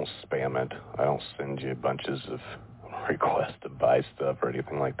list. I don't spam it. I don't send you bunches of requests to buy stuff or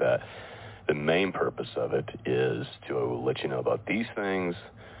anything like that. The main purpose of it is to let you know about these things,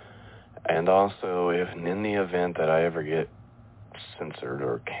 and also, if in the event that I ever get censored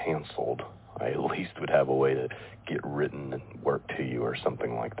or canceled, I at least would have a way to get written and work to you or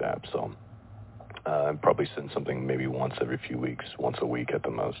something like that. So I'd probably send something maybe once every few weeks, once a week at the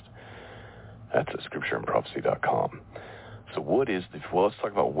most. That's at scriptureandprophecy.com. So let's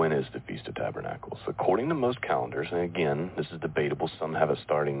talk about when is the Feast of Tabernacles. According to most calendars, and again, this is debatable, some have it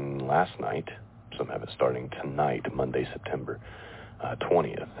starting last night, some have it starting tonight, Monday, September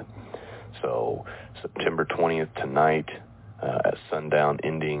 20th. So September 20th tonight at sundown,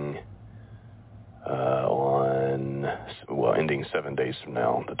 ending 7 days from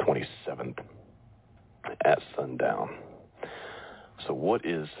now, the 27th at sundown. So what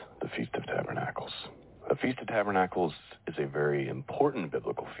is the Feast of Tabernacles? The Feast of Tabernacles is a very important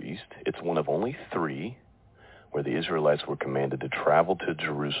biblical feast. It's one of only 3 where the Israelites were commanded to travel to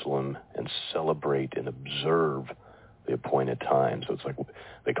Jerusalem and celebrate and observe the appointed time. So it's like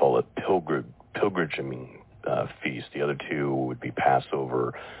they call it pilgrimaging feast. The other 2 would be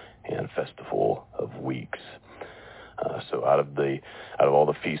Passover and Festival of Weeks. So out of all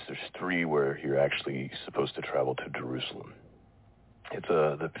the feasts, there's 3 where you're actually supposed to travel to Jerusalem.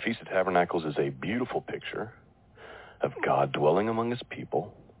 The Feast of Tabernacles is a beautiful picture of God dwelling among his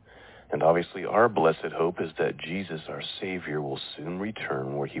people. And obviously our blessed hope is that Jesus, our Savior, will soon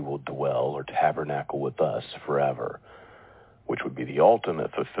return where he will dwell or tabernacle with us forever, which would be the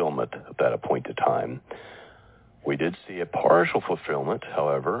ultimate fulfillment of that appointed time. We did see a partial fulfillment,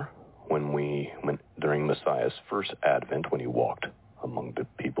 however, when during Messiah's first advent, when he walked among the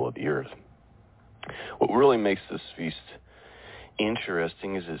people of the earth. What really makes this feast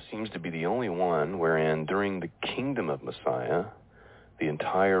interesting is it seems to be the only one wherein during the kingdom of Messiah, the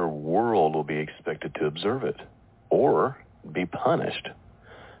entire world will be expected to observe it or be punished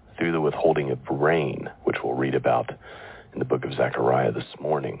through the withholding of rain, which we'll read about in the book of Zechariah this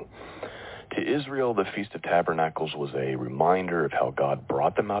morning. To Israel, the Feast of Tabernacles was a reminder of how God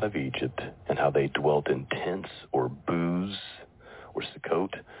brought them out of Egypt and how they dwelt in tents or booths or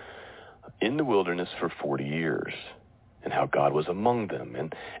Sukkot in the wilderness for 40 years, and how God was among them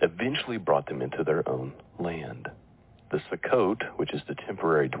and eventually brought them into their own land. The Sukkot, which is the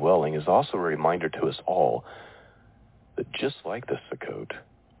temporary dwelling, is also a reminder to us all that just like the Sukkot,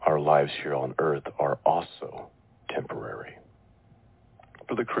 our lives here on earth are also temporary.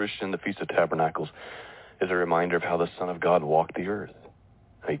 For the Christian, the Feast of Tabernacles is a reminder of how the Son of God walked the earth.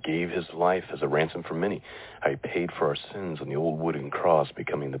 He gave his life as a ransom for many. How he paid for our sins on the old wooden cross,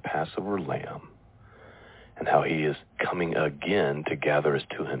 becoming the Passover lamb. and how he is coming again to gather us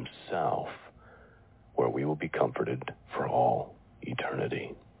to himself, where we will be comforted for all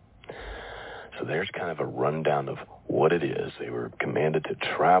eternity. So there's kind of a rundown of what it is. They were commanded to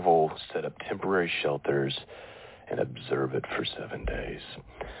travel, set up temporary shelters, and observe it for 7 days.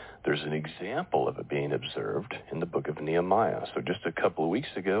 There's an example of it being observed in the book of Nehemiah. So just a couple of weeks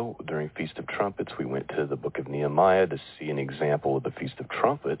ago, during Feast of Trumpets, we went to the book of Nehemiah to see an example of the Feast of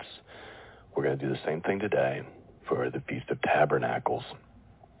Trumpets. We're going to do the same thing today for the Feast of Tabernacles.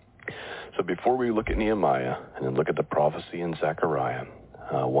 So before we look at Nehemiah and then look at the prophecy in Zechariah,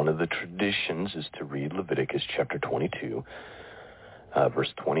 one of the traditions is to read Leviticus chapter 22, verse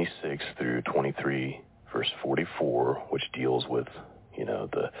 26 through 23, verse 44, which deals with,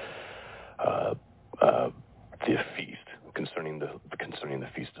 the feast, concerning the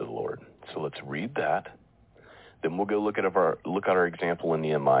feast of the Lord. So let's read that. Then we'll go look at our example in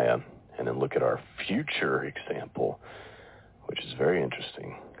Nehemiah, and then look at our future example, which is very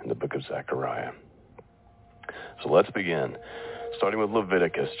interesting, in the book of Zechariah. So let's begin. Starting with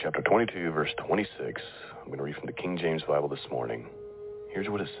Leviticus chapter 22, verse 26. I'm going to read from the King James Bible this morning. Here's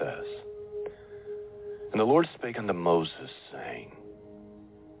what it says. And the Lord spake unto Moses, saying,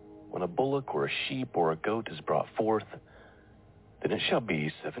 when a bullock or a sheep or a goat is brought forth, then it shall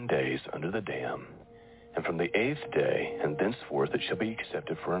be 7 days under the dam, and from the 8th day and thenceforth it shall be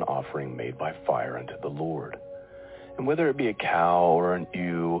accepted for an offering made by fire unto the Lord. And whether it be a cow or an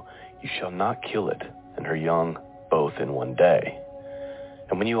ewe, you shall not kill it, and her young both in 1 day.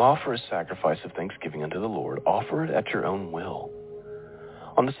 And when you offer a sacrifice of thanksgiving unto the Lord, offer it at your own will.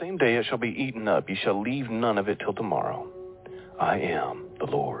 On the same day it shall be eaten up, ye shall leave none of it till tomorrow. I am the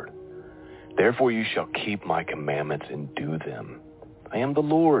Lord. Therefore you shall keep my commandments and do them. I am the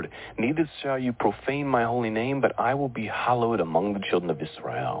Lord, neither shall you profane my holy name, but I will be hallowed among the children of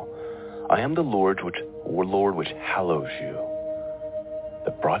Israel. I am the Lord which hallows you,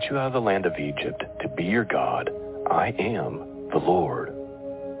 that brought you out of the land of Egypt to be your God. I am the Lord.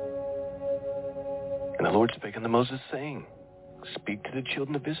 And the Lord spake unto Moses, saying, speak to the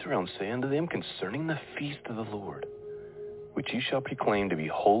children of Israel, and say unto them concerning the feast of the Lord, which ye shall proclaim to be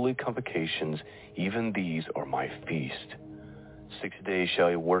holy convocations, even these are my feast. 6 days shall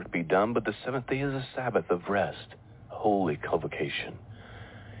your work be done, but the 7th day is a Sabbath of rest, a holy convocation.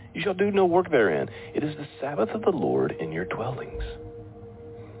 You shall do no work therein. It is the Sabbath of the Lord in your dwellings.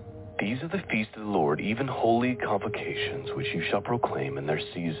 These are the feasts of the Lord, even holy convocations, which you shall proclaim in their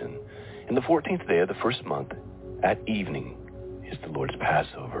season. In the 14th day of the first month, at evening, is the Lord's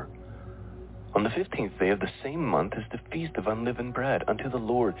Passover. On the 15th day of the same month is the feast of unleavened bread. Unto the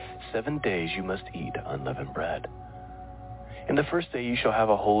Lord 7 days you must eat unleavened bread. In the first day you shall have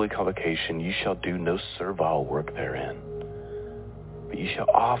a holy convocation. You shall do no servile work therein. But you shall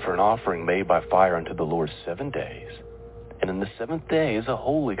offer an offering made by fire unto the Lord 7 days. And in the 7th day is a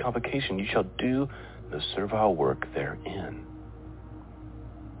holy convocation. You shall do no servile work therein.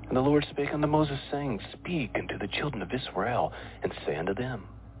 And the Lord spake unto Moses, saying, speak unto the children of Israel, and say unto them,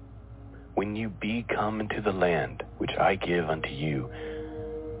 when you be come into the land which I give unto you,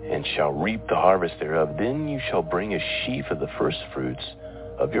 and shall reap the harvest thereof, then you shall bring a sheaf of the firstfruits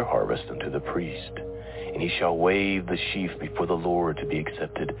of your harvest unto the priest. And he shall wave the sheaf before the Lord to be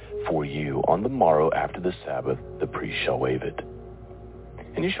accepted for you. On the morrow after the Sabbath the priest shall wave it.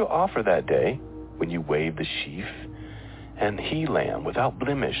 And you shall offer that day, when you wave the sheaf, an he lamb without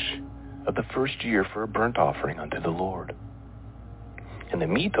blemish of the first year for a burnt offering unto the Lord. And the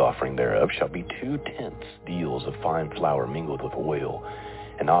meat offering thereof shall be 2 tenths deals of fine flour mingled with oil,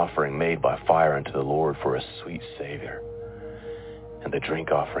 an offering made by fire unto the Lord for a sweet savor. And the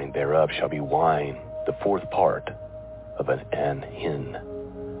drink offering thereof shall be wine, the 4th part of an hin.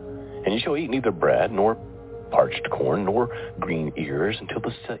 And you shall eat neither bread, nor parched corn, nor green ears, until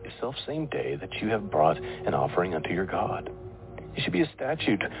the selfsame day that you have brought an offering unto your God. It shall be a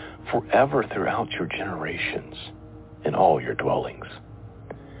statute forever throughout your generations, in all your dwellings.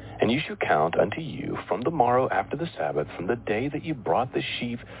 And you shall count unto you from the morrow after the Sabbath, from the day that you brought the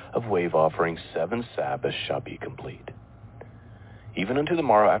sheaf of wave offering, 7 Sabbaths shall be complete. Even unto the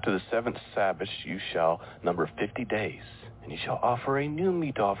morrow after the 7th Sabbath you shall number 50 days, and ye shall offer a new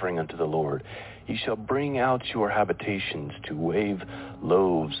meat offering unto the Lord. Ye shall bring out your habitations to wave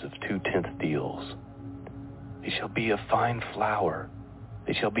loaves of 2 tenths deals. They shall be of fine flour.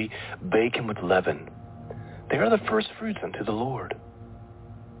 They shall be baken with leaven. They are the first fruits unto the Lord.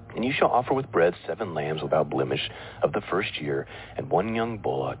 And you shall offer with bread 7 lambs without blemish of the first year, and 1 young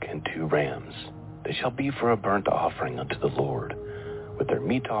bullock, and 2 rams. They shall be for a burnt offering unto the Lord, with their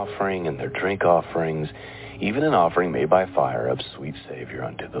meat offering and their drink offerings, even an offering made by fire of sweet Savior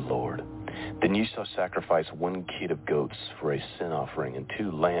unto the Lord. Then you shall sacrifice 1 kid of goats for a sin offering, and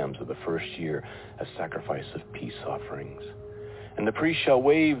 2 lambs of the first year as sacrifice of peace offerings. And the priest shall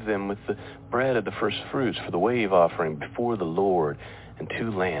wave them with the bread of the first fruits for the wave offering before the Lord, and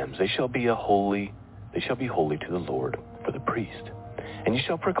 2 lambs. They shall be holy to the Lord for the priest. And you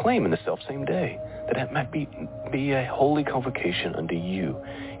shall proclaim in the selfsame day that it might be a holy convocation unto you.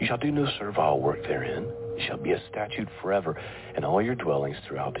 You shall do no servile work therein. It shall be a statute forever in all your dwellings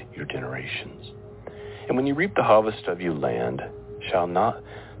throughout your generations. And when you reap the harvest of your land,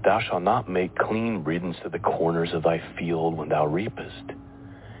 thou shalt not make clean riddance of the corners of thy field when thou reapest.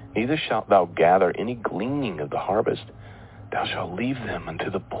 Neither shalt thou gather any gleaning of the harvest. Thou shalt leave them unto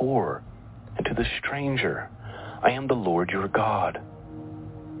the poor and to the stranger. I am the Lord your God.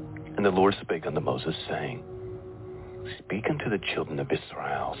 And the Lord spake unto Moses, saying, Speak unto the children of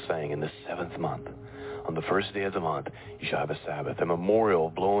Israel, saying, In the 7th month, on the 1st day of the month, you shall have a Sabbath, a memorial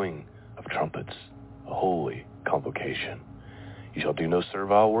blowing of trumpets, a holy convocation. You shall do no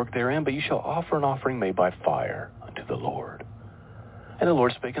servile work therein, but you shall offer an offering made by fire unto the Lord. And the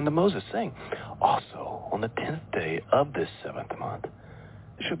Lord spake unto Moses, saying, Also on the 10th day of this 7th month,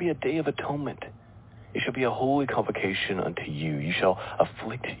 it shall be a day of atonement. It shall be a holy convocation unto you. You shall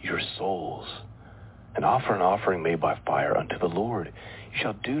afflict your souls, and offer an offering made by fire unto the Lord. You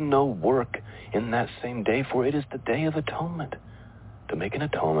shall do no work in that same day, for it is the day of atonement, to make an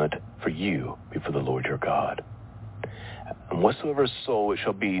atonement for you before the Lord your God. And whatsoever soul it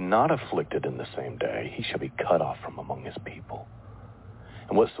shall be not afflicted in the same day, he shall be cut off from among his people.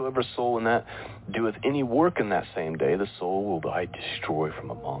 And whatsoever soul in that doeth any work in that same day, the soul will I destroy from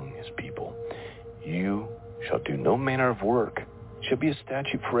among his people. You shall do no manner of work. It shall be a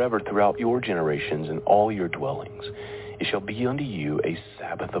statute forever throughout your generations in all your dwellings. It shall be unto you a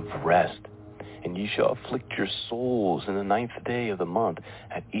Sabbath of rest, and ye shall afflict your souls in the 9th day of the month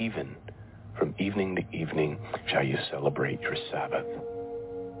at even. From evening to evening shall you celebrate your Sabbath.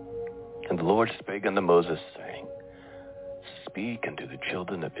 And the Lord spake unto Moses, saying, Speak unto the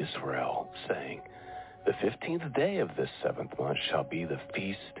children of Israel, saying, The 15th day of this 7th month shall be the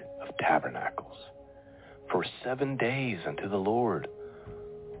Feast of Tabernacles, for 7 days unto the Lord.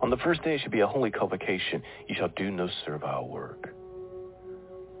 On the 1st day it shall be a holy convocation. You shall do no servile work.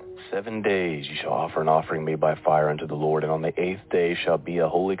 7 days you shall offer an offering made by fire unto the Lord, and on the 8th day shall be a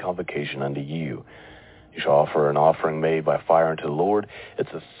holy convocation unto you. You shall offer an offering made by fire unto the Lord.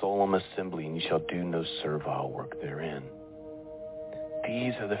 It's a solemn assembly, and you shall do no servile work therein.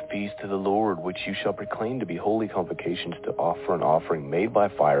 These are the feasts of the Lord, which you shall proclaim to be holy convocations, to offer an offering made by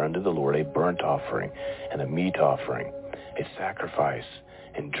fire unto the Lord, a burnt offering and a meat offering, a sacrifice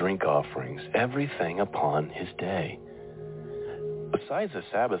and drink offerings, everything upon his day. Besides the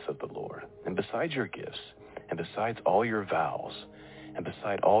Sabbath of the Lord, and besides your gifts, and besides all your vows, and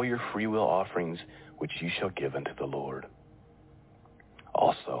beside all your freewill offerings which you shall give unto the Lord.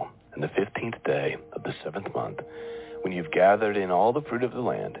 Also, in the 15th day of the 7th month, when you've gathered in all the fruit of the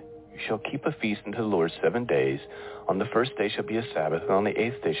land, you shall keep a feast unto the Lord 7 days. On the 1st day shall be a Sabbath, and on the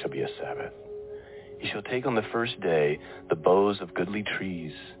 8th day shall be a Sabbath. You shall take on the 1st day the boughs of goodly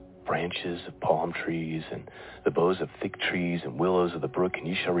trees, branches of palm trees, and the boughs of thick trees and willows of the brook, and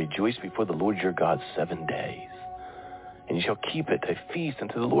you shall rejoice before the Lord your God 7 days. And you shall keep it a feast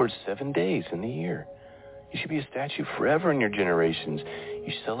unto the Lord 7 days in the year. You shall be a statute forever in your generations.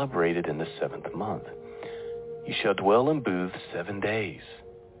 You celebrate it in the 7th month. You shall dwell in booths 7 days.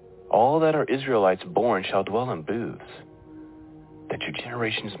 All that are Israelites born shall dwell in booths, that your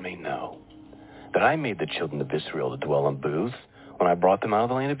generations may know that I made the children of Israel to dwell in booths when I brought them out of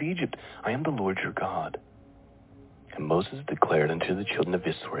the land of Egypt. I am the Lord your God. And Moses declared unto the children of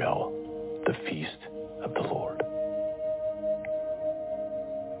Israel the feast of the Lord.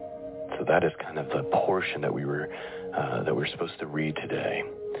 So that is kind of the portion that we're supposed to read today.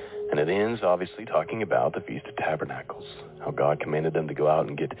 And it ends, obviously, talking about the Feast of Tabernacles, how God commanded them to go out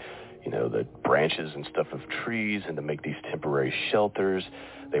and get, the branches and stuff of trees and to make these temporary shelters.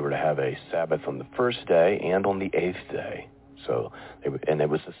 They were to have a Sabbath on the 1st day and on the 8th day. And it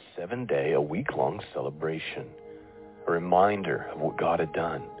was a 7-day, a week-long celebration, a reminder of what God had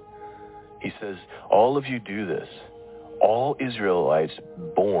done. He says, all of you do this. All Israelites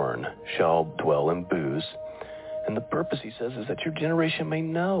born shall dwell in booths. And the purpose, he says, is that your generation may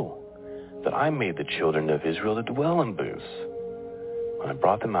know that I made the children of Israel to dwell in booths when I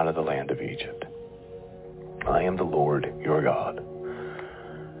brought them out of the land of Egypt. I am the Lord your God.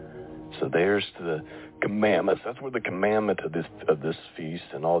 So there's the commandments. That's where the commandment of this feast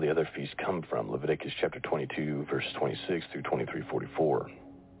and all the other feasts come from. Leviticus chapter 22, verse 26 through 23:44.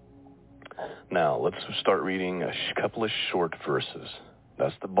 Now, let's start reading a couple of short verses.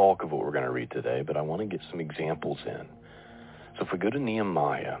 That's the bulk of what we're going to read today, but I want to get some examples in. So if we go to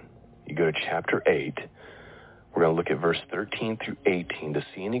Nehemiah, you go to chapter 8, we're going to look at verse 13 through 18 to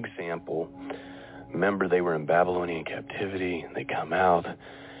see an example. Remember, they were in Babylonian captivity, and they come out,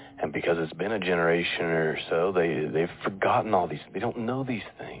 and because it's been a generation or so, they've forgotten all these. They don't know these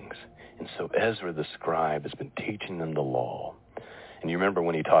things. And so Ezra the scribe has been teaching them the law. And you remember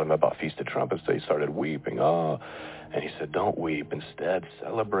when he taught them about Feast of Trumpets, they started weeping. And he said, don't weep. Instead,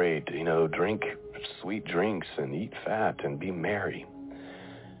 celebrate, drink sweet drinks and eat fat and be merry.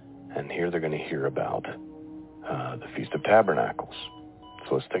 And here they're going to hear about the Feast of Tabernacles.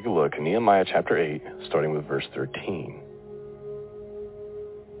 So let's take a look in Nehemiah chapter 8, starting with verse 13.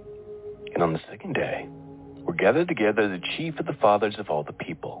 And on the second day, were gathered together the chief of the fathers of all the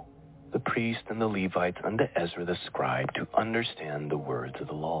people, the priests and the Levites unto Ezra the scribe, to understand the words of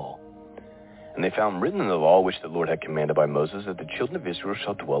the law. And they found written in the law which the Lord had commanded by Moses, that the children of Israel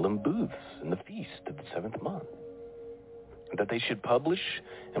shall dwell in booths in the feast of the 7th month, and that they should publish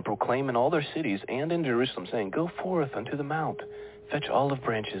and proclaim in all their cities and in Jerusalem, saying, Go forth unto the mount, fetch olive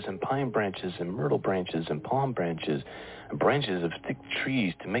branches and pine branches and myrtle branches and palm branches and branches of thick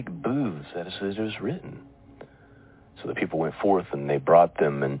trees to make booths, as it is written. So the people went forth, and they brought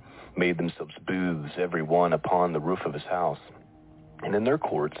them and made themselves booths, every one upon the roof of his house, and in their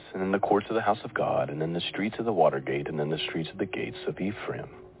courts, and in the courts of the house of God, and in the streets of the water gate, and in the streets of the gates of Ephraim.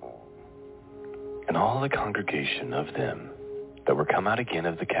 And all the congregation of them that were come out again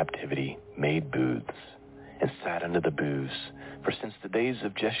of the captivity made booths, and sat under the booths. For since the days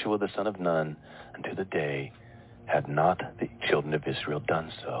of Jeshua the son of Nun unto the day had not the children of Israel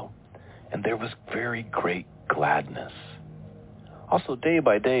done so. And there was very great gladness. Also day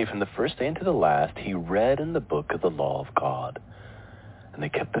by day, from the first day unto the last, he read in the book of the law of God. And they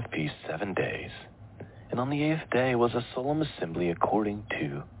kept the feast 7 days. And on the 8th day was a solemn assembly according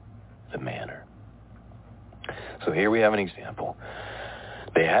to the manner. So here we have an example.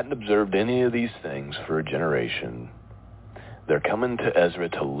 They hadn't observed any of these things for a generation. They're coming to Ezra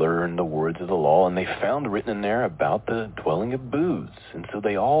to learn the words of the law, and they found written in there about the dwelling of booths. And so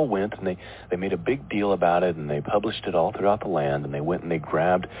they all went, and they made a big deal about it, and they published it all throughout the land, and they went and they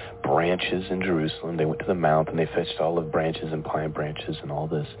grabbed branches in Jerusalem. They went to the mount, and they fetched olive branches and pine branches and all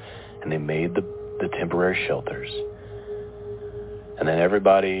this, and they made the temporary shelters. And then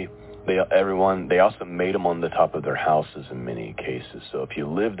they also made them on the top of their houses in many cases. So if you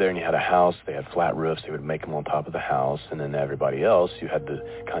lived there and you had a house, they had flat roofs, they would make them on top of the house, and then everybody else, you had to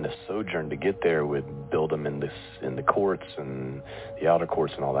kind of sojourn to get there, would build them in the courts and the outer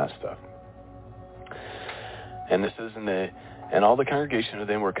courts and all that stuff. And this is and all the congregation of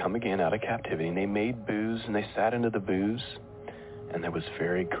them were come again out of captivity, and they made booths, and they sat into the booths, and there was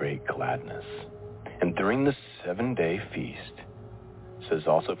very great gladness. And during the 7-day feast, says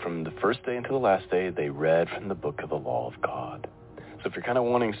also from the first day until the last day, they read from the book of the law of God. So if you're kind of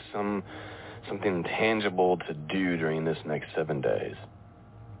wanting something tangible to do during this next 7 days,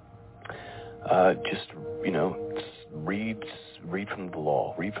 just read from the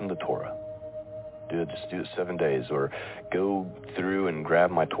law, read from the Torah. Do it 7 days, or go through and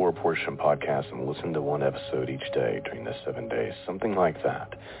grab my Torah Portion podcast and listen to one episode each day during the 7 days, something like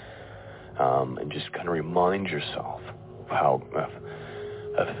that, and just kind of remind yourself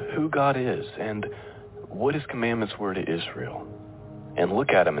of who God is and what his commandments were to Israel, and look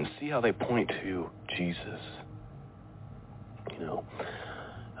at them and see how they point to Jesus.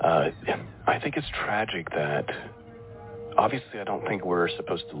 I think it's tragic that obviously I don't think we're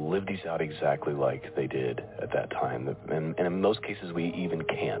supposed to live these out exactly like they did at that time, and in most cases we even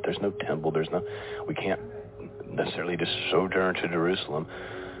can't. There's no temple, we can't necessarily just sojourn to Jerusalem,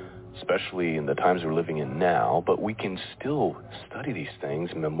 especially in the times we're living in now, but we can still study these things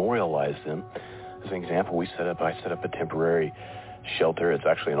and memorialize them. As an example, I set up a temporary shelter. It's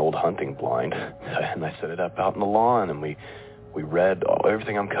actually an old hunting blind, and I set it up out in the lawn, and we read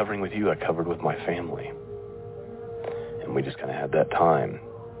everything I'm covering with you, I covered with my family. And we just kind of had that time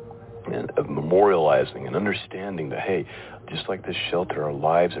of memorializing and understanding that, hey, just like this shelter, our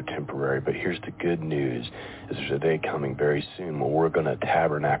lives are temporary, but here's the good news, is there's a day coming very soon when we're going to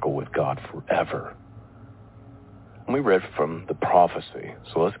tabernacle with God forever. And we read from the prophecy,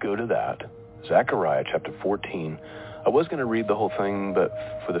 so let's go to that. Zechariah chapter 14. I was going to read the whole thing, but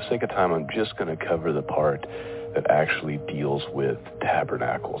for the sake of time, I'm just going to cover the part that actually deals with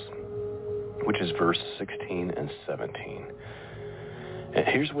tabernacles, which is verse 16 and 17. And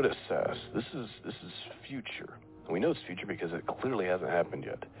here's what it says. This is future. We know it's future because it clearly hasn't happened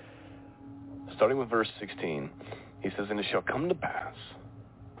yet. Starting with verse 16, he says, "And it shall come to pass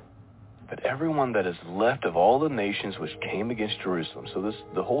that everyone that is left of all the nations which came against Jerusalem." So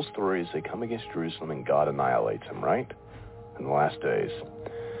the whole story is they come against Jerusalem and God annihilates them, right? In the last days.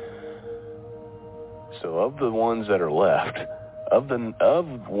 So of the ones that are left,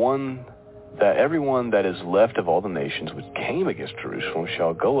 everyone that is left of all the nations which came against Jerusalem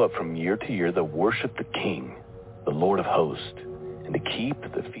shall go up from year to year to worship the King, the Lord of hosts, and to keep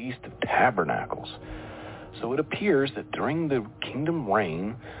the Feast of Tabernacles. So it appears that during the kingdom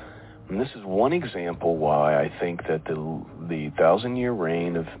reign, and this is one example why I think that the 1,000-year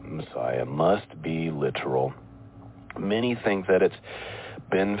reign of Messiah must be literal. Many think that it's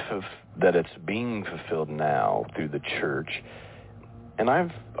being fulfilled now through the church. And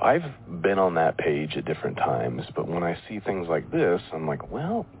I've been on that page at different times, but when I see things like this, I'm like,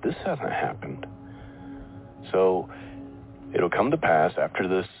 well, this hasn't happened. So it'll come to pass after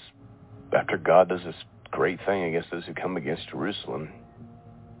God does this great thing against those who come against Jerusalem,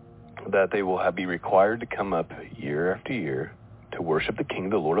 that they will be required to come up year after year to worship the King,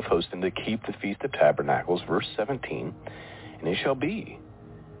 the Lord of hosts, and to keep the Feast of Tabernacles. Verse 17, "And it shall be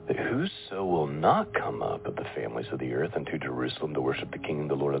that whoso will not come up of the families of the earth unto Jerusalem to worship the King,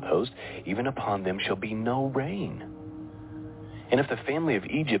 the Lord of hosts, even upon them shall be no rain. And if the family of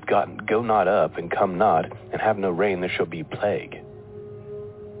Egypt go not up and come not, and have no rain, there shall be plague,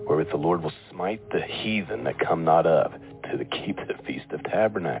 wherewith the Lord will smite the heathen that come not up to keep the Feast of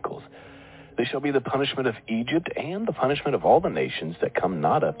Tabernacles. This shall be the punishment of Egypt and the punishment of all the nations that come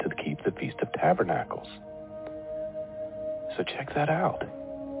not up to keep the Feast of Tabernacles." So check that out.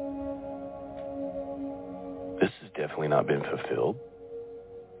 This has definitely not been fulfilled.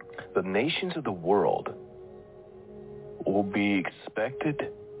 The nations of the world will be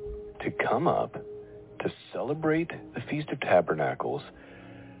expected to come up to celebrate the Feast of Tabernacles,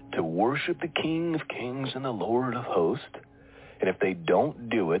 to worship the King of Kings and the Lord of Hosts. And if they don't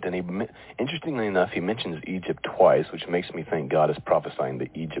do it, and interestingly enough, he mentions Egypt twice, which makes me think God is prophesying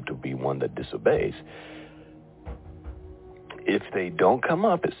that Egypt will be one that disobeys. If they don't come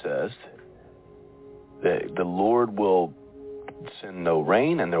up, it says, that the Lord will send no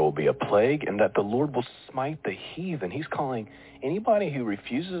rain, and there will be a plague, and that the Lord will smite the heathen. He's calling anybody who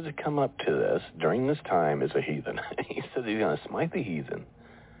refuses to come up to this during this time is a heathen. He says he's going to smite the heathen.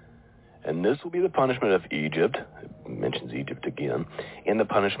 And this will be the punishment of Egypt, it mentions Egypt again, and the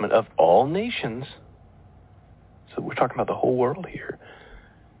punishment of all nations. So we're talking about the whole world here,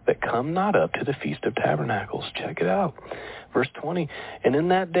 that come not up to the Feast of Tabernacles. Check it out. Verse 20, "And in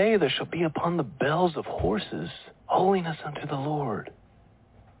that day there shall be upon the bells of horses holiness unto the Lord.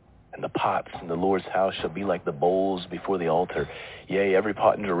 And the pots in the Lord's house shall be like the bowls before the altar. Yea, every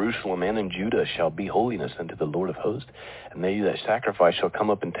pot in Jerusalem and in Judah shall be holiness unto the Lord of hosts. And they that sacrifice shall come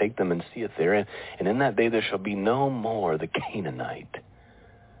up and take them and see it there. And in that day there shall be no more the Canaanite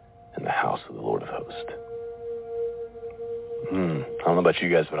in the house of the Lord of hosts." I don't know about you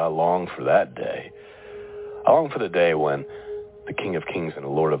guys, but I long for that day. I long for the day when the King of Kings and the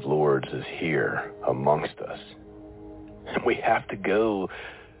Lord of Lords is here amongst us. And we have to go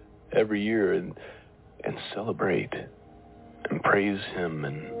every year and celebrate and praise him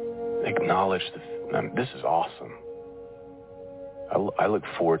and acknowledge this is awesome. I look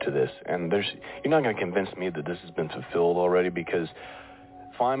forward to this. And you're not going to convince me that this has been fulfilled already, because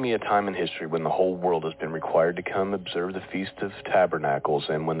find me a time in history when the whole world has been required to come observe the Feast of Tabernacles,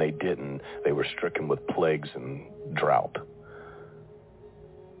 and when they didn't, they were stricken with plagues and drought.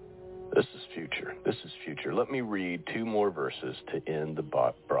 This is future. This is future. Let me read 2 more verses to end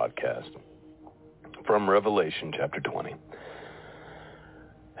the broadcast. From Revelation chapter 20.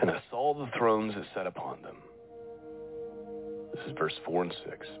 "And I saw the thrones that sat upon them." This is verse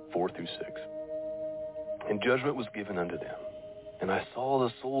 4 through 6. "And judgment was given unto them. And I saw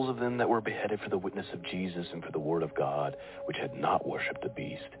the souls of them that were beheaded for the witness of Jesus and for the word of God, which had not worshipped the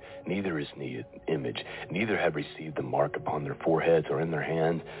beast, neither his image, neither had received the mark upon their foreheads or in their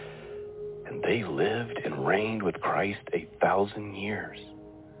hands. And they lived and reigned with Christ 1,000 years.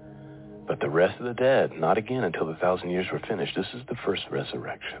 But the rest of the dead, not again until the 1,000 years were finished." This is the first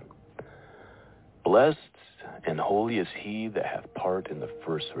resurrection. "Blessed and holy is he that hath part in the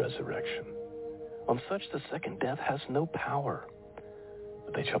first resurrection. On such the second death has no power.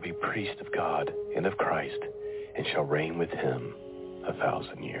 But they shall be priests of God and of Christ, and shall reign with him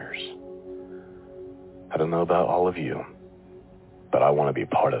 1,000 years." I don't know about all of you, but I want to be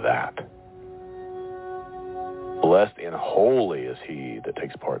part of that. Blessed and holy is he that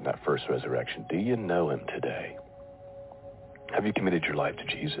takes part in that first resurrection. Do you know him today? Have you committed your life to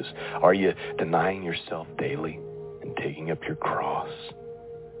Jesus? Are you denying yourself daily and taking up your cross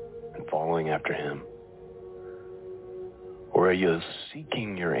and following after him? Or are you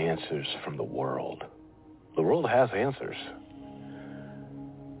seeking your answers from the world? The world has answers,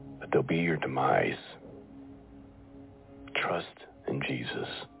 but they'll be your demise. Trust in Jesus.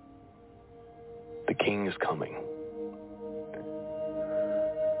 The King is coming.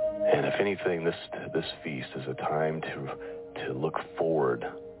 And if anything, this feast is a time to look forward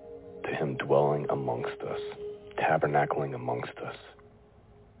to him dwelling amongst us, tabernacling amongst us.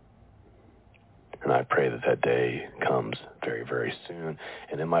 And I pray that day comes very, very soon.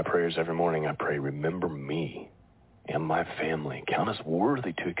 And in my prayers every morning, I pray, remember me and my family. Count us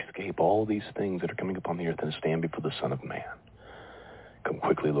worthy to escape all these things that are coming upon the earth and stand before the Son of Man. Come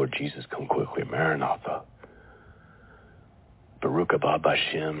quickly, Lord Jesus, come quickly. Maranatha. Baruch haba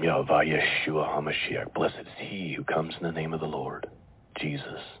Bashem, Yahweh Yeshua HaMashiach. Blessed is he who comes in the name of the Lord,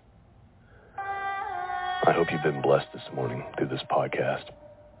 Jesus. I hope you've been blessed this morning through this podcast.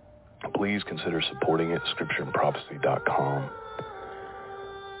 Please consider supporting it, scriptureandprophecy.com.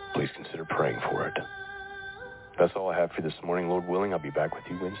 Please consider praying for it. That's all I have for you this morning. Lord willing, I'll be back with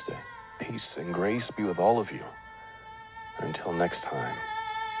you Wednesday. Peace and grace be with all of you. Until next time,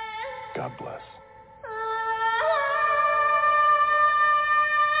 God bless.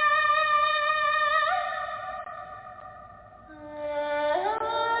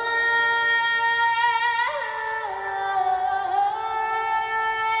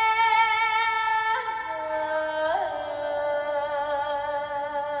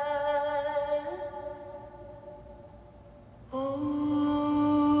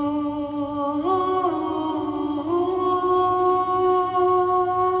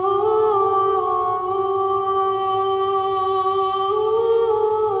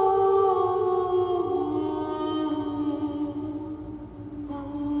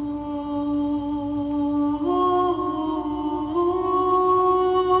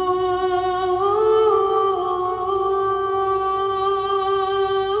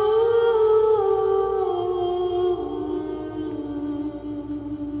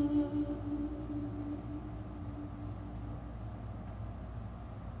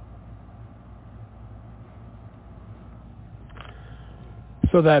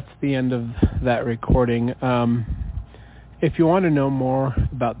 So that's the end of that recording. If you want to know more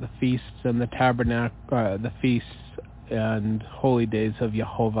about the feasts and the tabernacle, the feasts and holy days of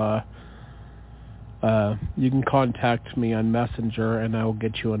Yehovah, you can contact me on Messenger, and I will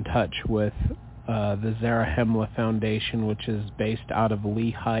get you in touch with the Zarahemla Foundation, which is based out of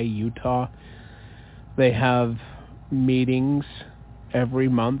Lehi, Utah. They have meetings every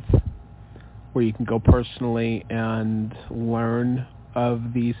month where you can go personally and learn of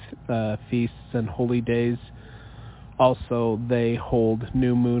these feasts and holy days. Also, they hold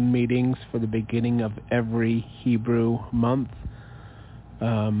new moon meetings for the beginning of every Hebrew month.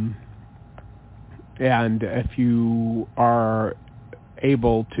 And if you are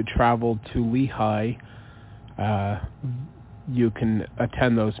able to travel to Lehi, you can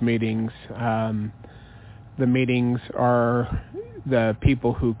attend those meetings. The meetings are, the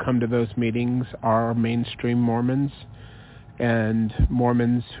people who come to those meetings are mainstream Mormons, and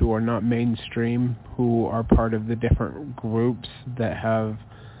Mormons who are not mainstream, who are part of the different groups that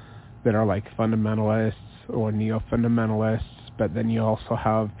are like fundamentalists or neo-fundamentalists. But then you also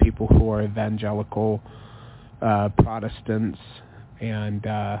have people who are evangelical Protestants, and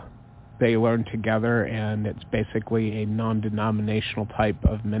they learn together, and it's basically a non-denominational type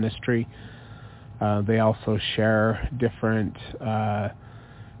of ministry. They also share different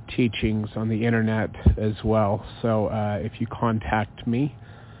teachings on the internet as well. So if you contact me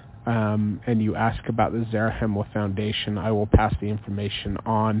and you ask about the Zarahemla Foundation, I will pass the information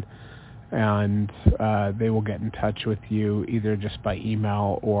on, and they will get in touch with you either just by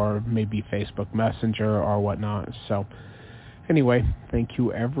email or maybe Facebook Messenger or whatnot. So anyway, thank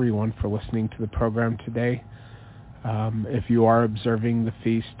you everyone for listening to the program today. If you are observing the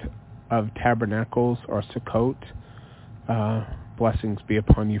Feast of Tabernacles or Sukkot, blessings be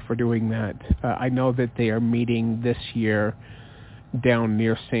upon you for doing that. I know that they are meeting this year down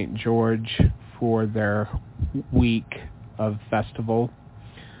near St. George for their week of festival.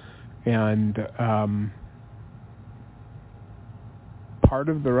 And part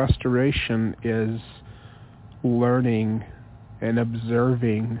of the restoration is learning and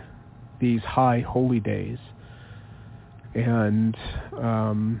observing these high holy days. And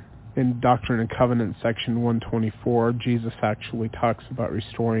in Doctrine and Covenants, section 124, Jesus actually talks about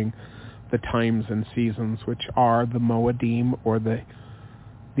restoring the times and seasons, which are the Moedim, or the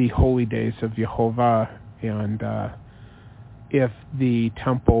holy days of Yehovah. And if the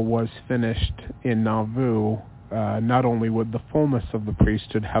temple was finished in Nauvoo, not only would the fullness of the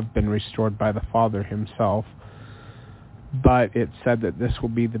priesthood have been restored by the Father himself, but it said that this will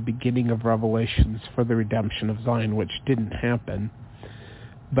be the beginning of revelations for the redemption of Zion, which didn't happen,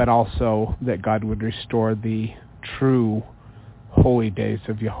 but also that God would restore the true holy days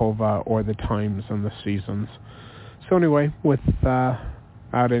of Jehovah, or the times and the seasons. So anyway, without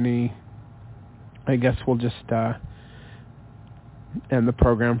any, I guess we'll just end the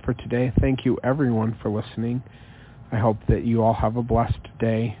program for today. Thank you everyone for listening. I hope that you all have a blessed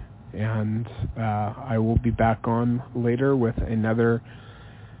day, and I will be back on later with another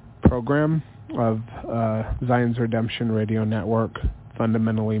program of Zion's Redemption Radio Network,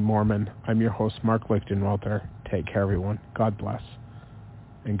 Fundamentally Mormon. I'm your host, Mark Lichtenwalter. Take care, everyone. God bless,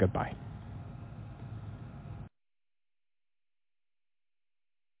 and goodbye.